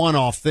just a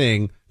one-off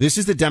thing. This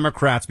is the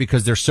Democrats,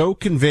 because they're so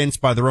convinced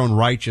by their own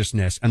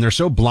righteousness and they're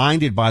so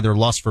blinded by their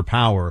lust for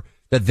power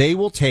that they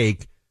will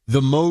take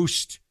the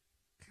most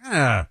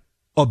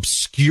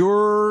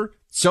obscure,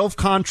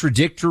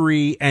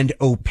 self-contradictory, and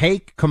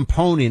opaque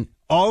component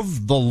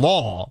of the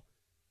law,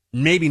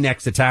 maybe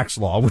next to tax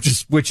law,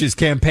 which is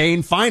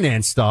campaign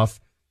finance stuff,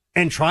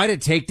 and try to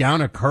take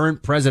down a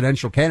current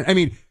presidential candidate. I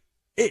mean,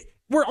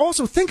 we're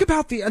also, think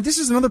about this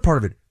is another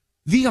part of it,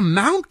 the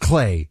amount,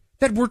 Clay,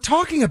 that we're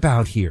talking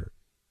about here.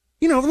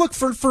 Look,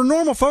 for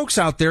normal folks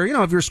out there,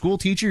 if you're a school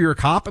teacher, you're a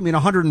cop, I mean,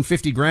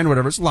 $150,000,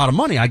 whatever, it's a lot of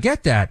money. I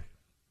get that.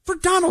 For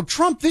Donald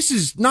Trump, this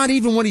is not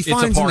even what he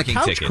finds in the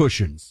couch ticket.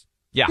 cushions.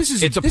 Yeah,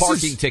 it's a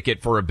parking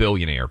ticket for a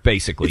billionaire,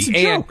 basically. It's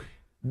a joke.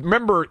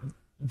 Remember,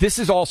 this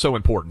is also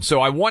important.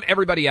 So I want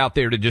everybody out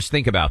there to just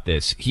think about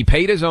this. He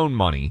paid his own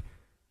money.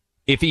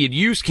 If he had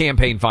used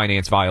campaign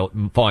finance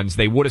funds,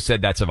 they would have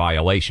said that's a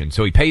violation.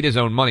 So he paid his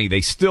own money. They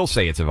still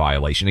say it's a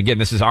violation. Again,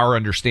 this is our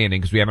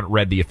understanding because we haven't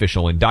read the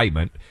official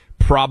indictment.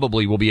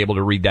 Probably we'll be able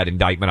to read that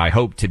indictment, I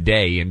hope,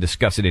 today and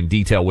discuss it in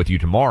detail with you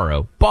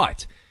tomorrow.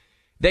 But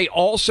they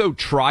also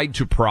tried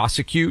to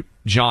prosecute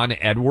John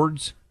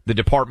Edwards, the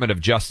Department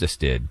of Justice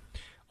did,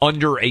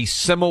 under a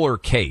similar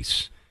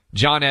case.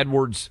 John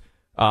Edwards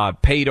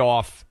paid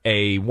off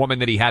a woman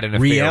that he had an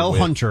affair Rielle with.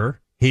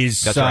 Hunter,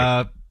 his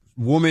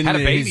woman, had a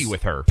baby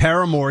with her.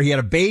 Paramour, he had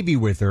a baby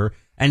with her,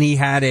 and he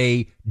had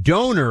a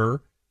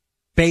donor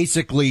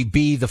basically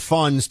be the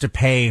funds to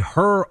pay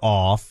her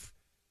off.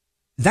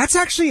 That's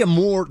actually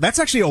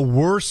a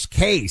worse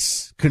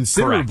case,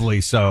 considerably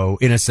Correct. so,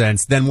 in a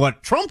sense, than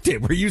what Trump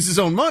did, where he used his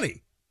own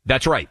money.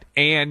 That's right.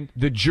 And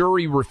the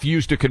jury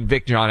refused to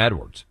convict John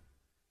Edwards.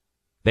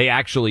 They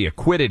actually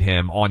acquitted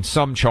him on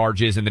some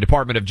charges, and the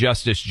Department of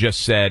Justice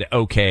just said,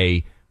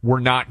 okay, we're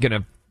not going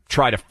to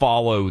try to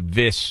follow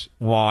this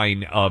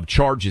line of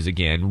charges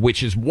again,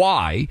 which is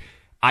why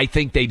I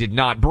think they did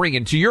not bring,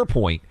 and to your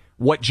point,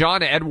 what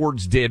John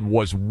Edwards did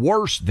was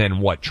worse than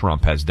what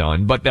Trump has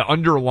done, but the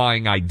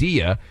underlying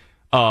idea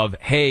of,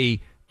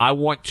 hey, I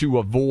want to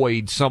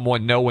avoid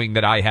someone knowing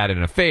that I had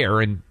an affair,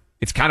 and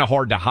it's kind of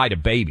hard to hide a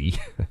baby.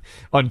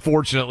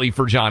 Unfortunately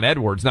for John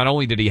Edwards, not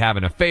only did he have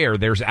an affair,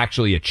 there's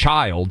actually a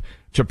child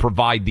to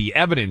provide the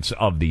evidence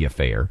of the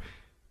affair,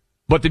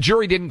 but the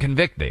jury didn't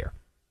convict there.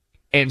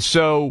 And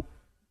so,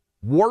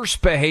 worse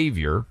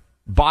behavior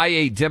by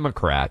a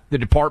Democrat, the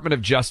Department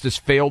of Justice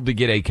failed to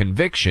get a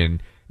conviction.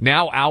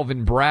 Now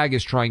Alvin Bragg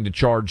is trying to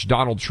charge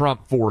Donald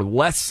Trump for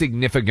less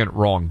significant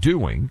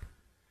wrongdoing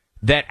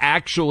that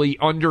actually,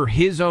 under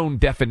his own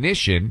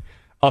definition,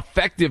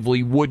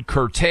 effectively would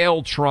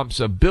curtail Trump's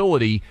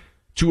ability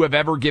to have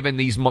ever given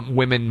these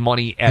women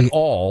money at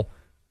all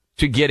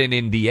to get an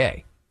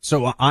NDA.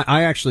 So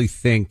I actually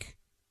think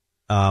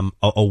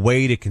a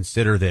way to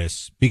consider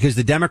this, because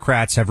the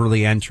Democrats have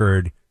really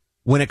entered,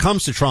 when it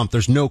comes to Trump,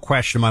 there's no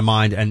question in my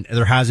mind, and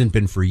there hasn't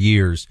been for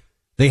years,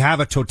 they have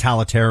a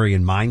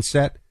totalitarian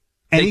mindset.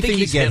 Anything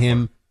to get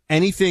him,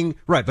 anything,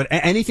 right, but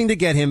anything to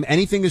get him,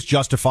 anything is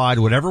justified,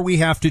 whatever we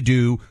have to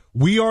do.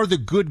 We are the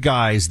good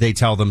guys, they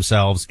tell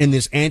themselves, in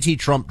this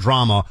anti-Trump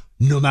drama,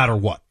 no matter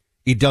what.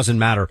 It doesn't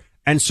matter.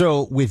 And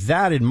so with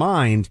that in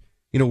mind,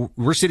 you know,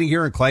 we're sitting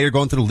here and Clay, you're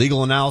going through the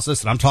legal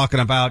analysis, and I'm talking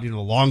about, you know,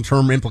 the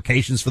long-term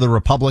implications for the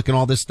Republic and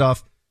all this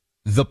stuff.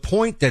 The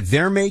point that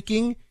they're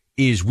making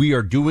is we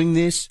are doing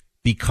this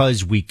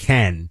because we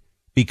can,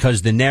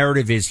 because the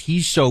narrative is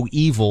he's so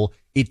evil,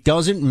 it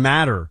doesn't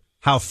matter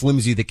how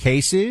flimsy the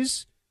case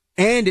is,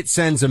 and it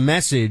sends a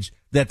message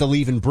that they'll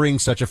even bring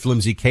such a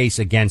flimsy case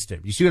against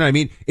him. You see what I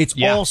mean? It's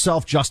all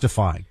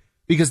self-justifying,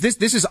 because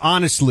this is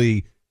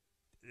honestly,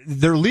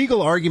 their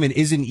legal argument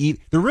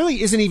there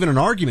really isn't even an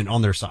argument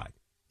on their side.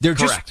 They're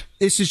Correct.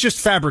 This is just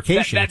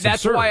fabrication.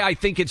 That's why I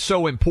think it's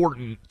so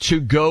important to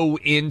go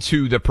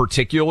into the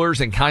particulars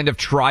and kind of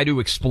try to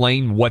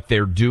explain what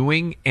they're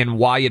doing and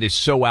why it is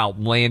so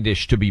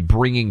outlandish to be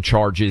bringing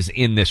charges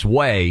in this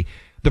way.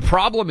 The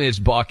problem is,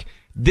 Buck,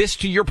 this,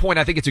 to your point,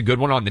 I think it's a good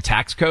one on the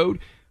tax code.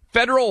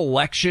 Federal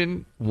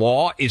election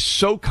law is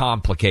so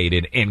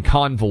complicated and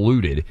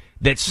convoluted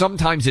that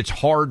sometimes it's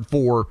hard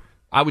for,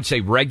 I would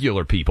say,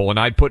 regular people, and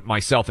I put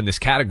myself in this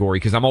category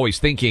because I'm always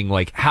thinking,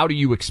 like, how do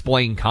you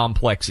explain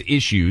complex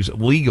issues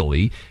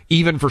legally,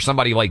 even for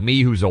somebody like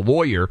me who's a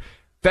lawyer?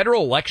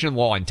 Federal election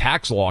law and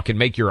tax law can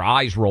make your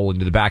eyes roll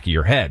into the back of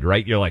your head,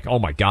 right? You're like, oh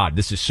my God,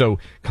 this is so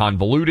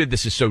convoluted.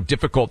 This is so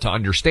difficult to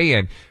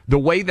understand. The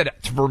way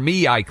that, for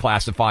me, I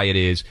classify it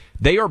is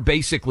they are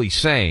basically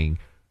saying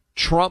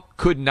Trump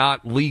could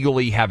not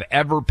legally have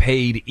ever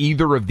paid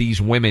either of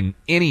these women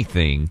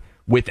anything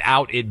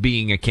without it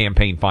being a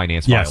campaign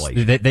finance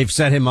violation. They've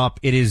set him up.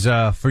 It is,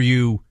 for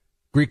you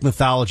Greek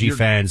mythology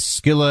fans,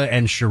 Scylla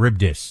and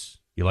Charybdis.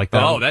 You like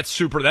that? Oh, that's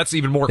super. That's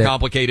even more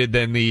complicated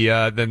than the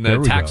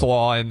tax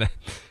law. And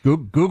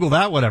Google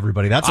that one,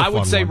 everybody. That's a fun I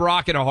would say one.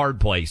 rock in a hard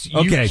place.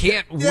 Okay. You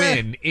can't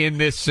win in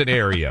this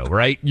scenario,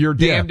 right? You're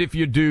damned if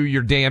you do.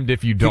 You're damned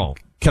if you don't.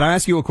 Can I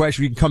ask you a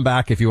question? You can come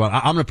back if you want.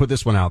 I'm going to put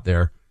this one out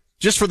there.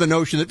 Just for the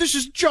notion that this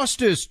is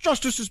justice.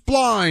 Justice is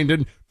blind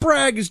and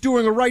Bragg is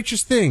doing a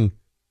righteous thing.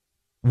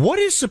 What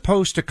is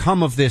supposed to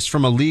come of this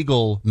from a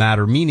legal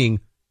matter? Meaning,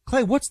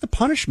 Clay, what's the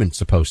punishment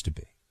supposed to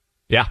be?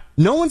 Yeah.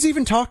 No one's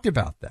even talked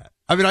about that.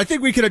 I mean, I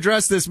think we could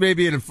address this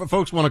maybe, and if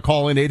folks want to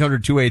call in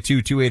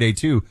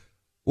 800-282-2882,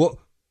 well,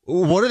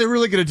 what are they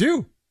really going to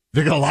do?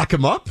 They're going to lock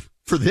him up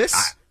for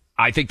this?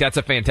 I think that's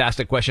a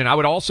fantastic question. I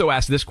would also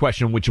ask this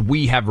question, which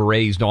we have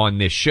raised on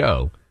this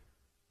show.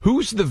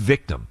 Who's the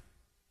victim?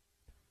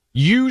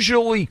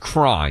 Usually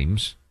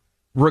crimes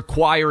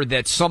require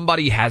that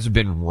somebody has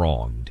been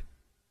wronged.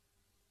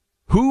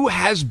 Who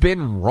has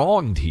been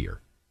wronged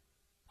here?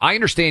 I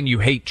understand you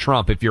hate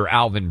Trump if you're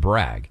Alvin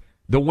Bragg.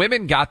 The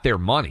women got their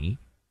money.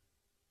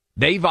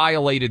 They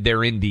violated their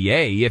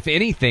NDA. If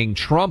anything,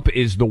 Trump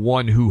is the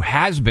one who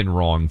has been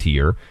wronged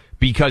here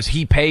because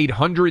he paid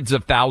hundreds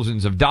of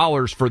thousands of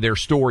dollars for their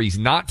stories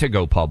not to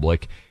go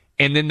public,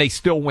 and then they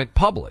still went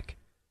public.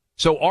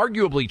 So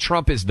arguably,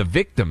 Trump is the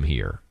victim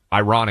here,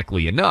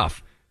 ironically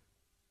enough.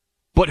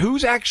 But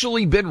who's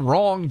actually been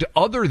wronged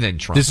other than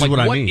Trump? This is what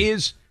I mean.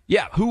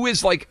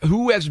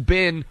 Who has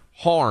been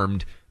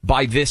harmed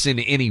by this in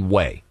any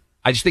way?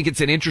 I just think it's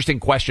an interesting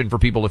question for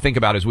people to think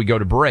about as we go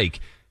to break.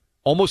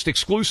 Almost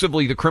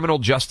exclusively, the criminal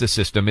justice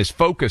system is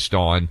focused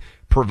on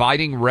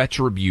providing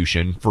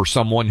retribution for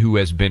someone who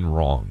has been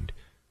wronged.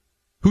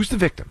 Who's the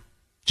victim?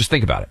 Just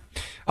think about it.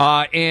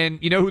 And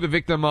you know who the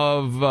victim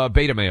of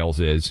beta males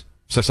is?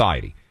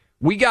 Society.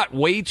 We got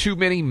way too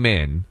many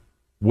men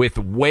with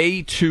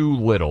way too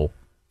little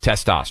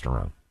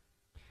testosterone.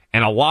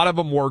 And a lot of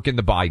them work in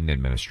the Biden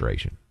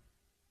administration.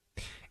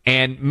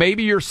 And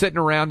maybe you're sitting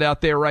around out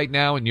there right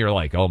now and you're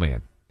like, oh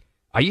man,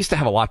 I used to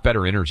have a lot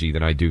better energy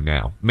than I do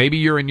now. Maybe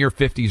you're in your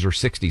 50s or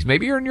 60s.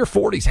 Maybe you're in your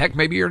 40s. Heck,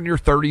 maybe you're in your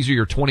 30s or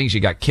your 20s. You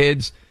got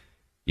kids.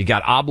 You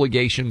got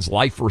obligations,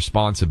 life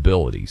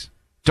responsibilities.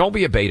 Don't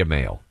be a beta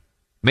male.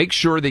 Make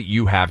sure that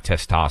you have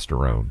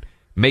testosterone.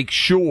 Make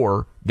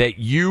sure that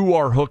you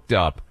are hooked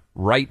up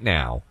right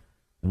now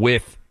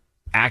with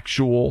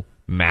actual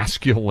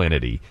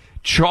masculinity.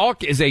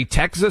 Chalk is a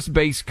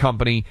Texas-based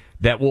company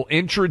that will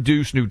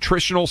introduce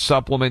nutritional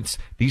supplements.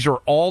 These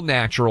are all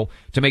natural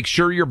to make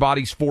sure your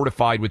body's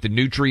fortified with the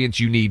nutrients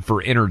you need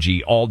for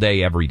energy all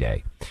day, every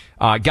day.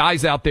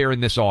 Guys out there in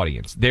this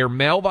audience, their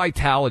Male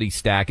Vitality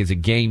Stack is a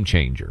game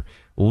changer.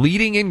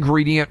 Leading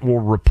ingredient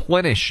will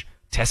replenish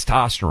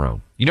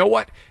testosterone. You know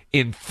what?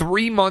 In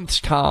 3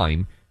 months'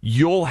 time,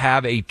 you'll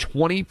have a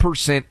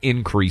 20%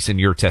 increase in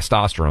your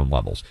testosterone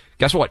levels.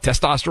 Guess what?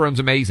 Testosterone's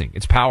amazing.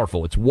 It's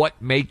powerful. It's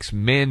what makes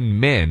men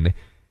men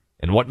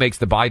and what makes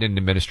the Biden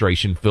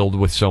administration filled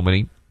with so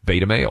many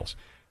beta males.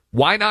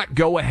 Why not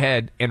go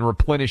ahead and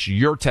replenish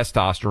your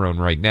testosterone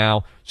right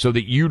now so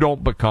that you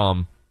don't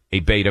become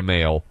a beta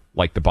male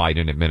like the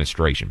Biden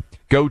administration?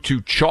 Go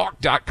to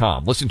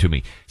chalk.com. Listen to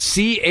me.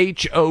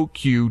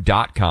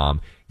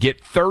 CHOQ.com.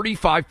 Get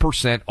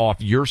 35% off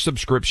your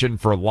subscription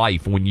for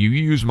life when you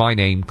use my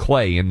name,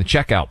 Clay, in the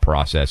checkout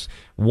process.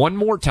 One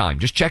more time.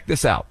 Just check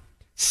this out.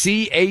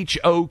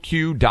 CHOQ.com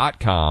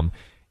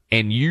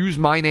and use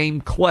my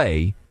name,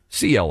 Clay,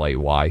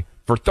 C-L-A-Y,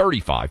 for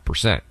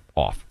 35%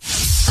 off.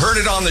 Heard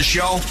it on the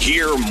show?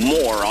 Hear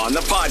more on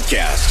the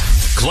podcast.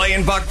 Clay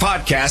and Buck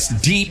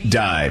Podcast Deep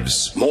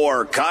Dives.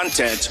 More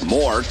content,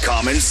 more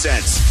common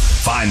sense.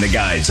 Find the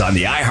guides on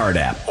the iHeart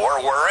app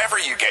or wherever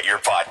you get your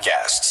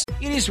podcasts.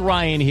 It is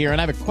Ryan here,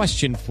 and I have a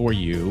question for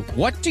you.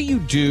 What do you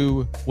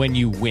do when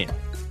you win?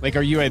 Like,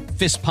 are you a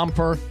fist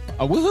pumper,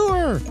 a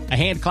woohooer, a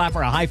hand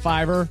clapper, a high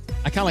fiver?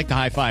 I kind of like the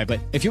high five, but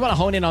if you want to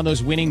hone in on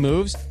those winning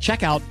moves,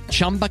 check out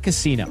Chumba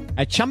Casino.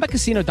 At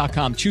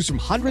ChumbaCasino.com, choose from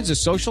hundreds of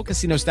social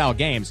casino-style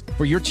games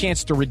for your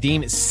chance to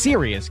redeem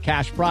serious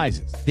cash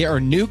prizes. There are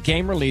new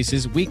game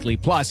releases weekly,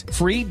 plus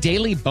free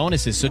daily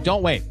bonuses, so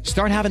don't wait.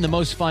 Start having the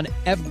most fun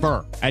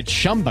ever at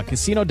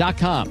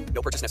ChumbaCasino.com.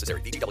 No purchase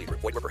necessary. VGW.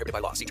 Void where prohibited by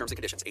law. See terms and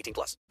conditions.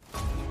 18+.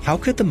 How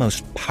could the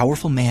most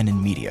powerful man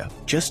in media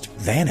just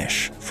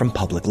vanish from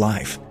public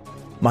life?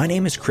 My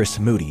name is Chris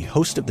Moody,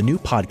 host of the new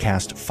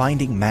podcast,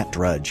 Finding Matt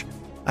Drudge.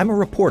 I'm a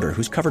reporter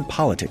who's covered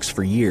politics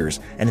for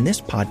years, and in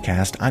this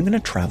podcast, I'm going to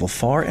travel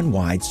far and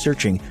wide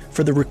searching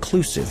for the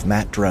reclusive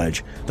Matt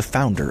Drudge, the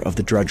founder of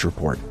the Drudge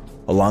Report.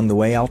 Along the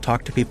way, I'll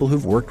talk to people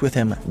who've worked with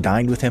him,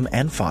 dined with him,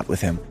 and fought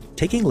with him,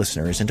 taking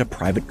listeners into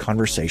private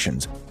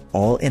conversations,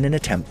 all in an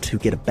attempt to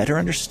get a better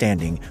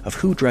understanding of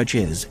who Drudge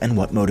is and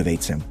what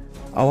motivates him.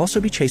 I'll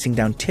also be chasing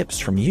down tips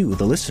from you,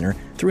 the listener,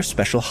 through a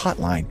special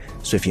hotline.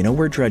 So if you know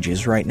where Drudge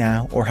is right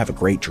now or have a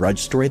great Drudge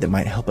story that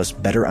might help us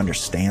better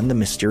understand the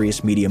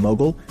mysterious media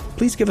mogul,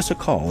 please give us a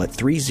call at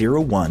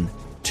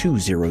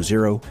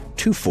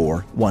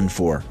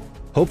 301-200-2414.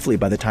 Hopefully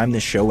by the time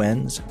this show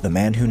ends, the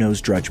man who knows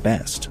Drudge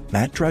best,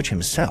 Matt Drudge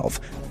himself,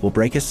 will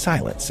break his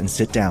silence and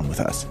sit down with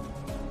us.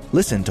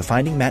 Listen to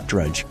Finding Matt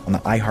Drudge on the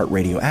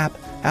iHeartRadio app,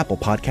 Apple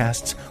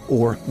Podcasts,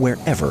 or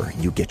wherever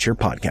you get your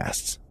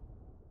podcasts.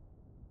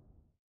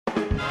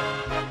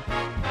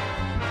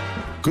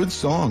 Good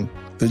song.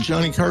 The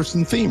Johnny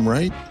Carson theme,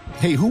 right?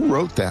 Hey, who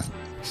wrote that?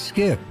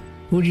 Skip.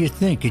 Who do you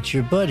think? It's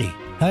your buddy.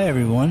 Hi,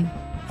 everyone.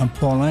 I'm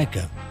Paul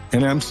Anka.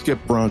 And I'm Skip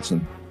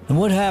Bronson. And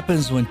what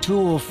happens when two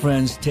old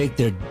friends take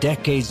their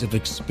decades of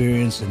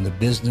experience in the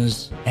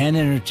business and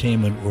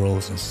entertainment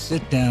worlds and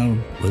sit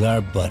down with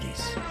our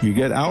buddies? You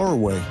get Our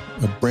Way,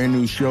 a brand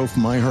new show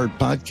from iHeart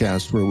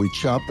Podcast where we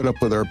chop it up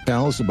with our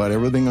pals about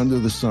everything under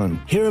the sun.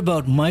 Hear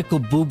about Michael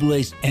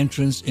Bublé's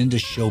entrance into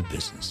show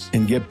business.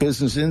 And get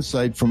business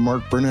insight from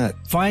Mark Burnett.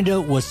 Find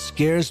out what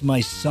scares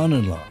my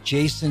son-in-law,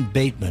 Jason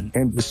Bateman.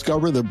 And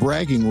discover the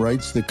bragging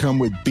rights that come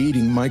with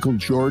beating Michael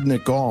Jordan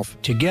at golf.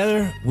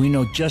 Together, we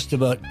know just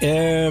about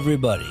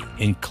everybody,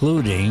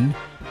 including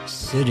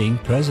sitting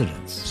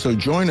presidents. So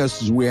join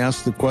us as we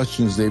ask the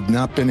questions they've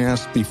not been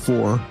asked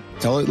before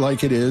tell it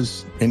like it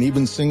is, and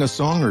even sing a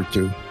song or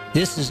two.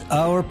 This is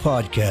our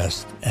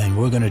podcast, and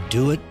we're going to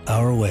do it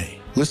our way.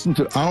 Listen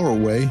to Our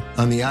Way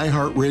on the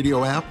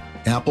iHeartRadio app,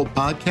 Apple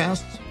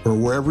Podcasts, or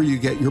wherever you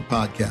get your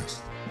podcasts.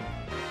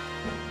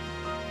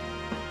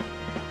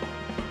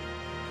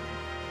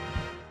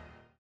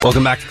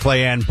 Welcome back to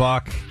Clay and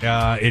Buck.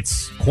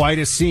 It's quite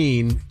a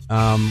scene.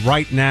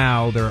 Right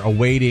now, they're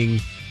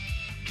awaiting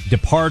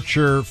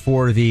departure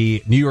for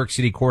the New York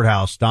City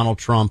courthouse. Donald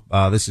Trump,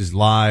 this is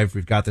live.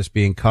 We've got this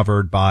being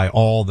covered by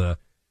all the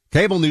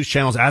cable news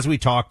channels. As we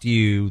talk to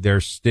you,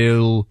 there's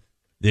still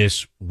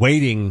this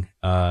waiting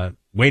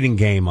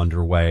game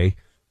underway.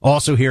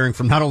 Also hearing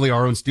from not only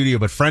our own studio,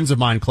 but friends of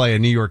mine, Clay,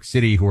 in New York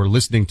City, who are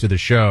listening to the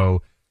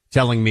show,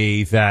 telling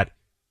me that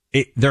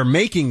they're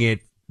making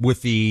it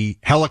with the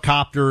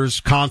helicopters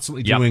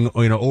constantly doing,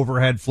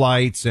 overhead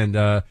flights and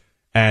the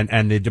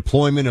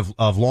deployment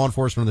of law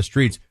enforcement on the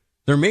streets.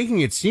 They're making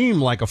it seem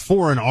like a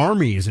foreign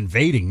army is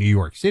invading New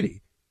York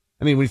City.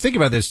 I mean, when you think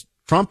about this,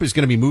 Trump is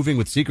going to be moving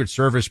with Secret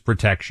Service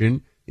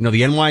protection.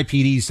 The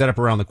NYPD set up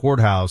around the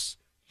courthouse.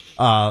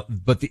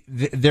 But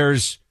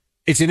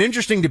it's an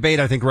interesting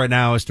debate, I think, right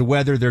now as to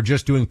whether they're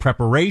just doing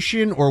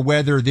preparation or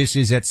whether this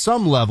is at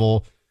some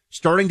level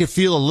starting to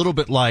feel a little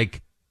bit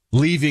like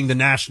leaving the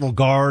National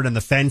Guard and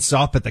the fence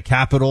up at the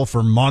Capitol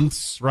for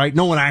months, right?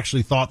 No one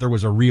actually thought there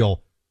was a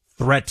real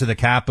threat to the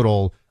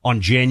Capitol on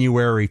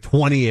January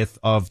 20th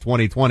of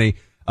 2020.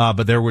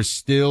 But there was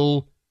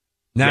still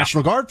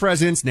National Guard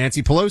presence.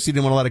 Nancy Pelosi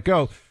didn't want to let it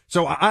go.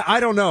 So I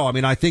don't know. I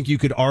mean, I think you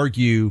could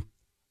argue,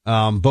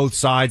 both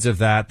sides of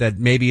that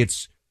maybe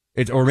it's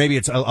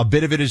a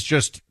bit of it is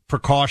just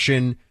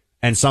precaution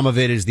and some of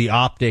it is the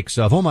optics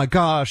of, oh my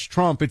gosh,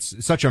 Trump,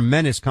 it's such a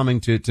menace coming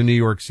to New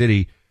York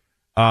City.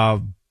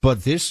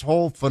 But this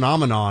whole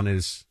phenomenon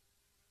is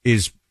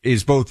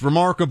both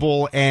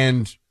remarkable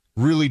and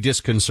really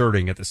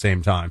disconcerting at the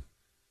same time.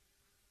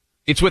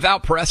 It's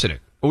without precedent.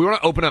 We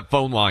want to open up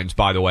phone lines,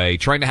 by the way,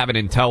 trying to have an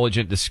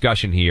intelligent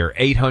discussion here.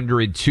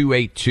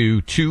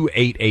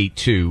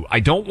 800-282-2882. I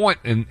don't want,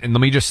 and let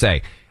me just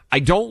say, I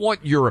don't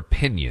want your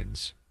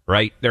opinions,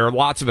 right? There are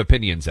lots of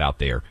opinions out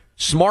there.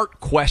 Smart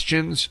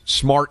questions,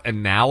 smart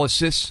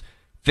analysis,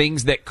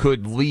 things that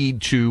could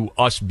lead to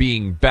us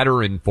being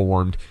better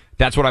informed.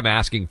 That's what I'm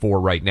asking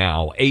for right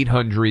now.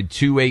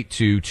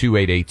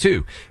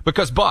 800-282-2882.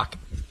 Because, Buck,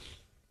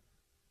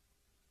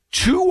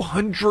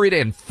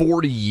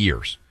 240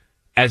 years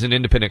as an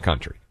independent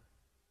country.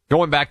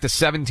 Going back to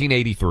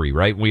 1783,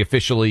 right? We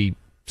officially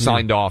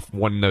signed off,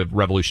 won the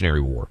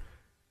Revolutionary War.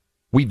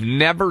 We've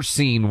never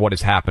seen what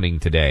is happening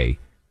today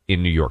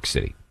in New York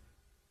City.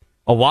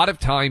 A lot of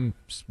times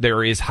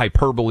there is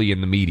hyperbole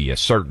in the media,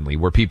 certainly,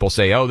 where people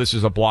say, oh, this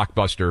is a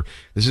blockbuster.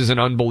 This is an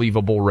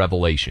unbelievable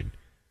revelation.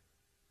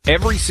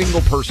 Every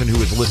single person who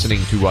is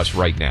listening to us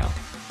right now,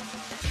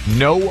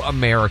 no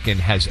American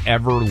has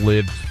ever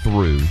lived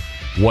through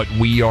what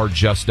we are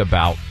just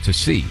about to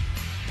see.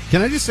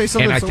 Can I just say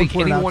something? And I think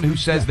anyone who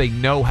says they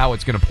know how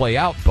it's going to play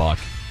out, Buck,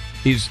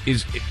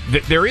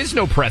 there is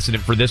no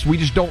precedent for this. We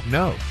just don't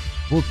know.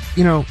 Well,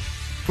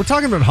 we're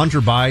talking about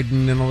Hunter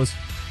Biden and all this.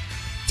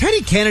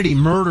 Teddy Kennedy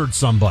murdered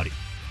somebody,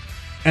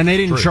 and they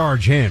didn't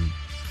charge him.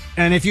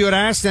 And if you had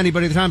asked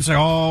anybody at the time, say,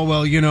 oh,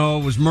 well,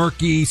 it was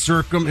murky,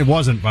 it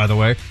wasn't, by the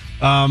way.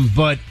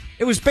 But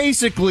it was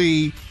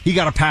basically, he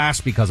got a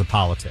pass because of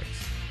politics.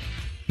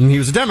 And he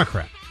was a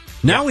Democrat.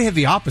 Now we have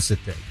the opposite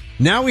thing.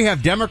 Now we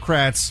have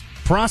Democrats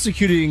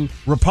prosecuting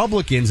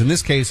Republicans, in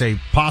this case, a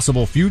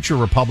possible future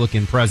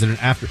Republican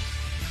president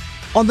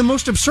on the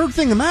most absurd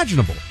thing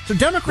imaginable. So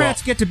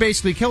Democrats get to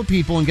basically kill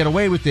people and get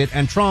away with it,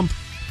 and Trump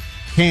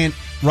can't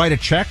write a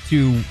check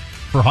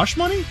for hush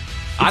money?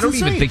 I don't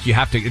even think you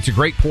have to. It's a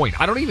great point.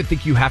 I don't even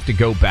think you have to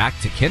go back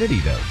to Kennedy,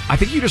 though. I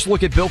think you just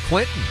look at Bill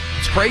Clinton.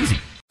 It's crazy.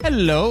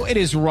 Hello, it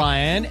is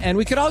Ryan, and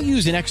we could all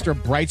use an extra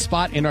bright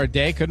spot in our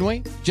day, couldn't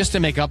we? Just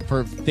to make up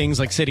for things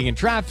like sitting in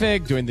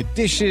traffic, doing the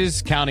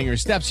dishes, counting your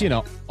steps,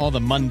 all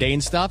the mundane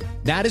stuff.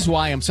 That is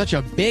why I'm such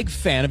a big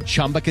fan of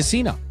Chumba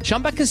Casino.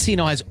 Chumba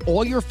Casino has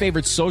all your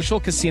favorite social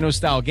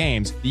casino-style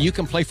games that you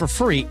can play for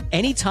free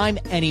anytime,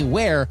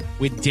 anywhere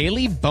with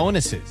daily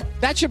bonuses.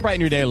 That should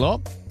brighten your day a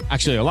little.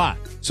 Actually, a lot.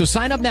 So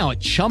sign up now at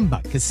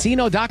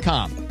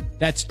ChumbaCasino.com.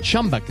 That's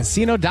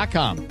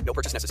ChumbaCasino.com. No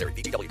purchase necessary.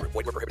 VGW Group.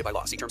 Void where prohibited by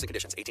law. See terms and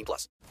conditions.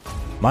 18+.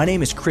 My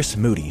name is Chris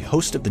Moody,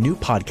 host of the new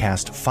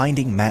podcast,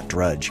 Finding Matt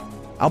Drudge.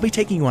 I'll be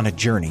taking you on a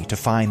journey to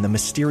find the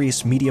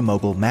mysterious media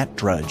mogul Matt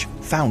Drudge,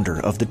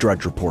 founder of The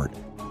Drudge Report.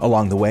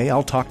 Along the way,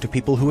 I'll talk to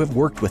people who have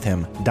worked with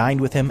him,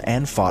 dined with him,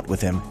 and fought with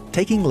him,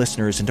 taking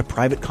listeners into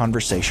private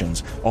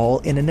conversations, all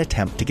in an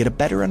attempt to get a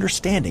better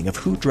understanding of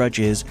who Drudge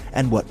is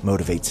and what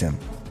motivates him.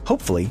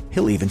 Hopefully,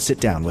 he'll even sit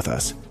down with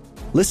us.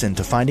 Listen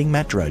to Finding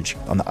Matt Drudge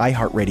on the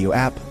iHeartRadio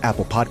app,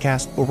 Apple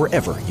Podcast, or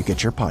wherever you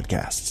get your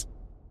podcasts.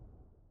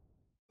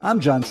 I'm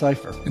John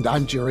Cipher. And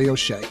I'm Jerry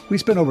O'Shea. We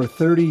spent over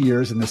 30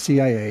 years in the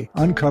CIA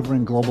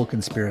uncovering global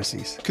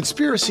conspiracies.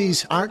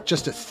 Conspiracies aren't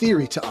just a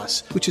theory to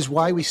us, which is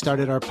why we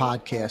started our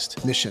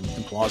podcast, Mission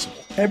Implausible.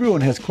 Everyone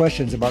has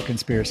questions about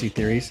conspiracy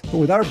theories, but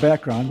with our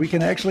background, we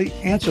can actually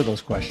answer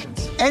those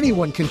questions.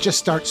 Anyone can just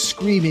start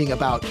screaming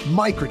about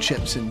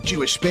microchips and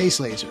Jewish space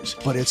lasers,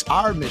 but it's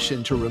our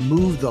mission to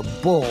remove the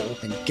bull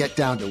and get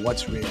down to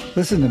what's real.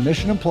 Listen to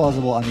Mission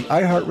Implausible on the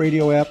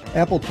iHeartRadio app,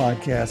 Apple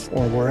Podcasts,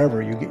 or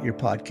wherever you get your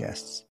podcasts.